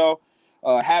us as well.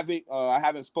 Havoc, I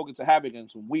haven't spoken to Havoc in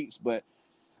some weeks, but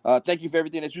thank you for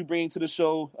everything that you bring to the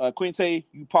show. Quinte,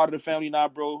 you part of the family now,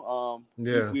 bro.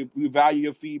 We value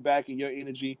your feedback and your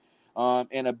energy.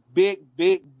 And a big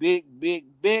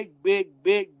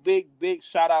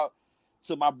shout out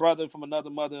to my brother from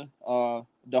another mother,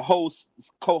 the host,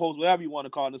 co-host, whatever you want to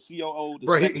call him, the COO.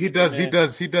 Bro, he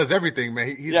does everything,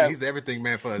 man. He's the everything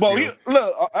man for us. But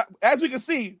look, as we can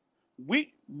see,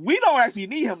 we don't actually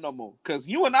need him no more because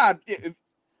you and I.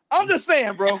 I'm just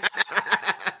saying, bro.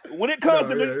 When it comes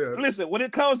listen, when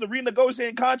it comes to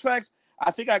renegotiating contracts, I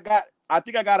think I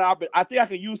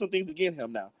can use some things against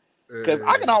him now. Because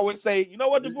I can always say, you know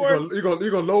what, DeVore? You're gonna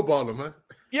lowball him, huh?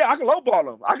 Yeah, I can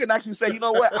lowball him. I can actually say, you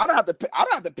know what? I don't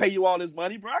have to pay you all this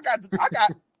money, bro. I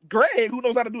got Greg who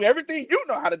knows how to do everything you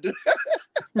know how to do.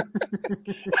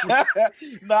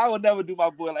 No, I would never do my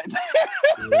boy like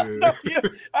that. Yeah.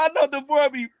 I know DeVore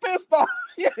be pissed off.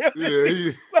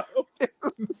 He's so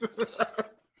pissed.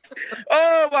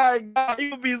 Oh my God, he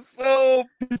would be so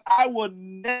pissed. I would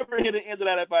never hit the end of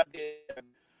that if I did.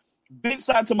 Big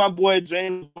shout to my boy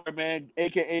James, man,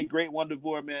 aka Great One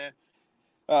DeVore, man.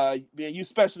 Man, you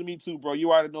special to me too, bro.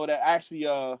 You already know that. I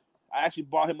actually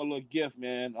bought him a little gift,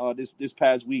 man. This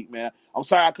past week, man. I'm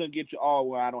sorry I couldn't get you all.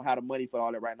 Well, I don't have the money for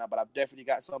all that right now, but I've definitely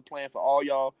got something planned for all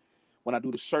y'all when I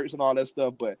do the shirts and all that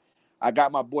stuff. But I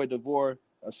got my boy DeVore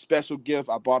a special gift.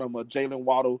 I bought him a Jalen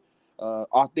Waddle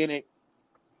authentic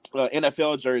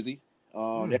NFL jersey.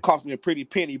 That cost me a pretty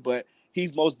penny, but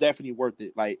he's most definitely worth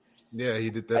it. Like. Yeah, he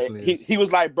did definitely. He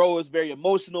was like, bro, it's very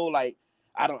emotional. Like,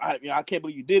 I can't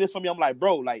believe you did this for me. I'm like,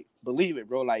 bro, like, believe it,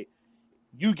 bro. Like,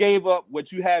 you gave up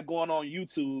what you had going on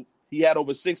YouTube. He had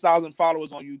over 6,000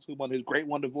 followers on YouTube on his Great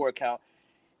One DeVore account.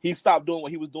 He stopped doing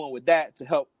what he was doing with that to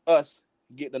help us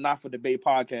get the Not for Debate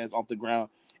podcast off the ground,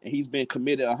 and he's been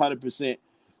committed 100%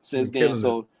 since then.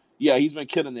 So yeah, he's been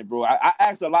killing it, bro. I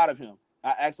ask a lot of him.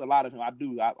 I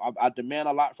do. I demand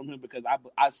a lot from him because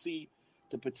I see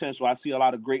the potential. I see a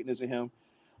lot of greatness in him.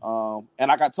 And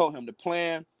like I told him, the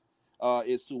plan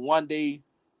is to one day,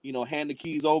 hand the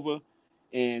keys over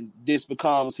and this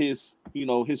becomes his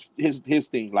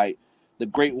thing. Like the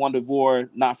Great One DeVore,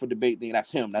 Not for Debate thing.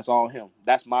 That's him. That's all him.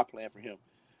 That's my plan for him.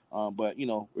 But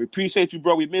we appreciate you,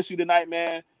 bro. We miss you tonight,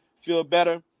 man. Feel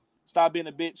better. Stop being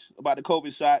a bitch about the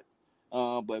COVID shot.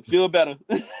 But feel better.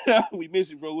 We miss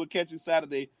you, bro. We'll catch you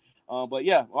Saturday. But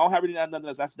yeah, I don't have really nothing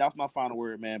else. That was my final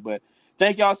word, man. But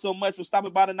thank y'all so much for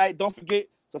stopping by tonight. Don't forget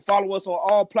to follow us on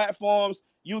all platforms: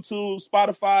 YouTube,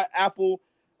 Spotify, Apple,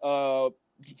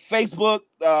 Facebook,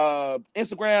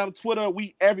 Instagram, Twitter.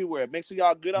 We everywhere. Make sure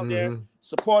y'all get up there.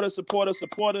 Support us.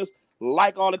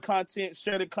 Like all the content.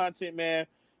 Share the content, man.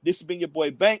 This has been your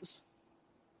boy Banks.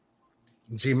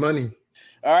 G Money.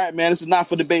 All right, man. This is Not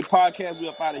for Debate podcast. We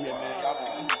up out of here, man. Y'all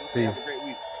have a great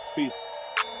week. Peace.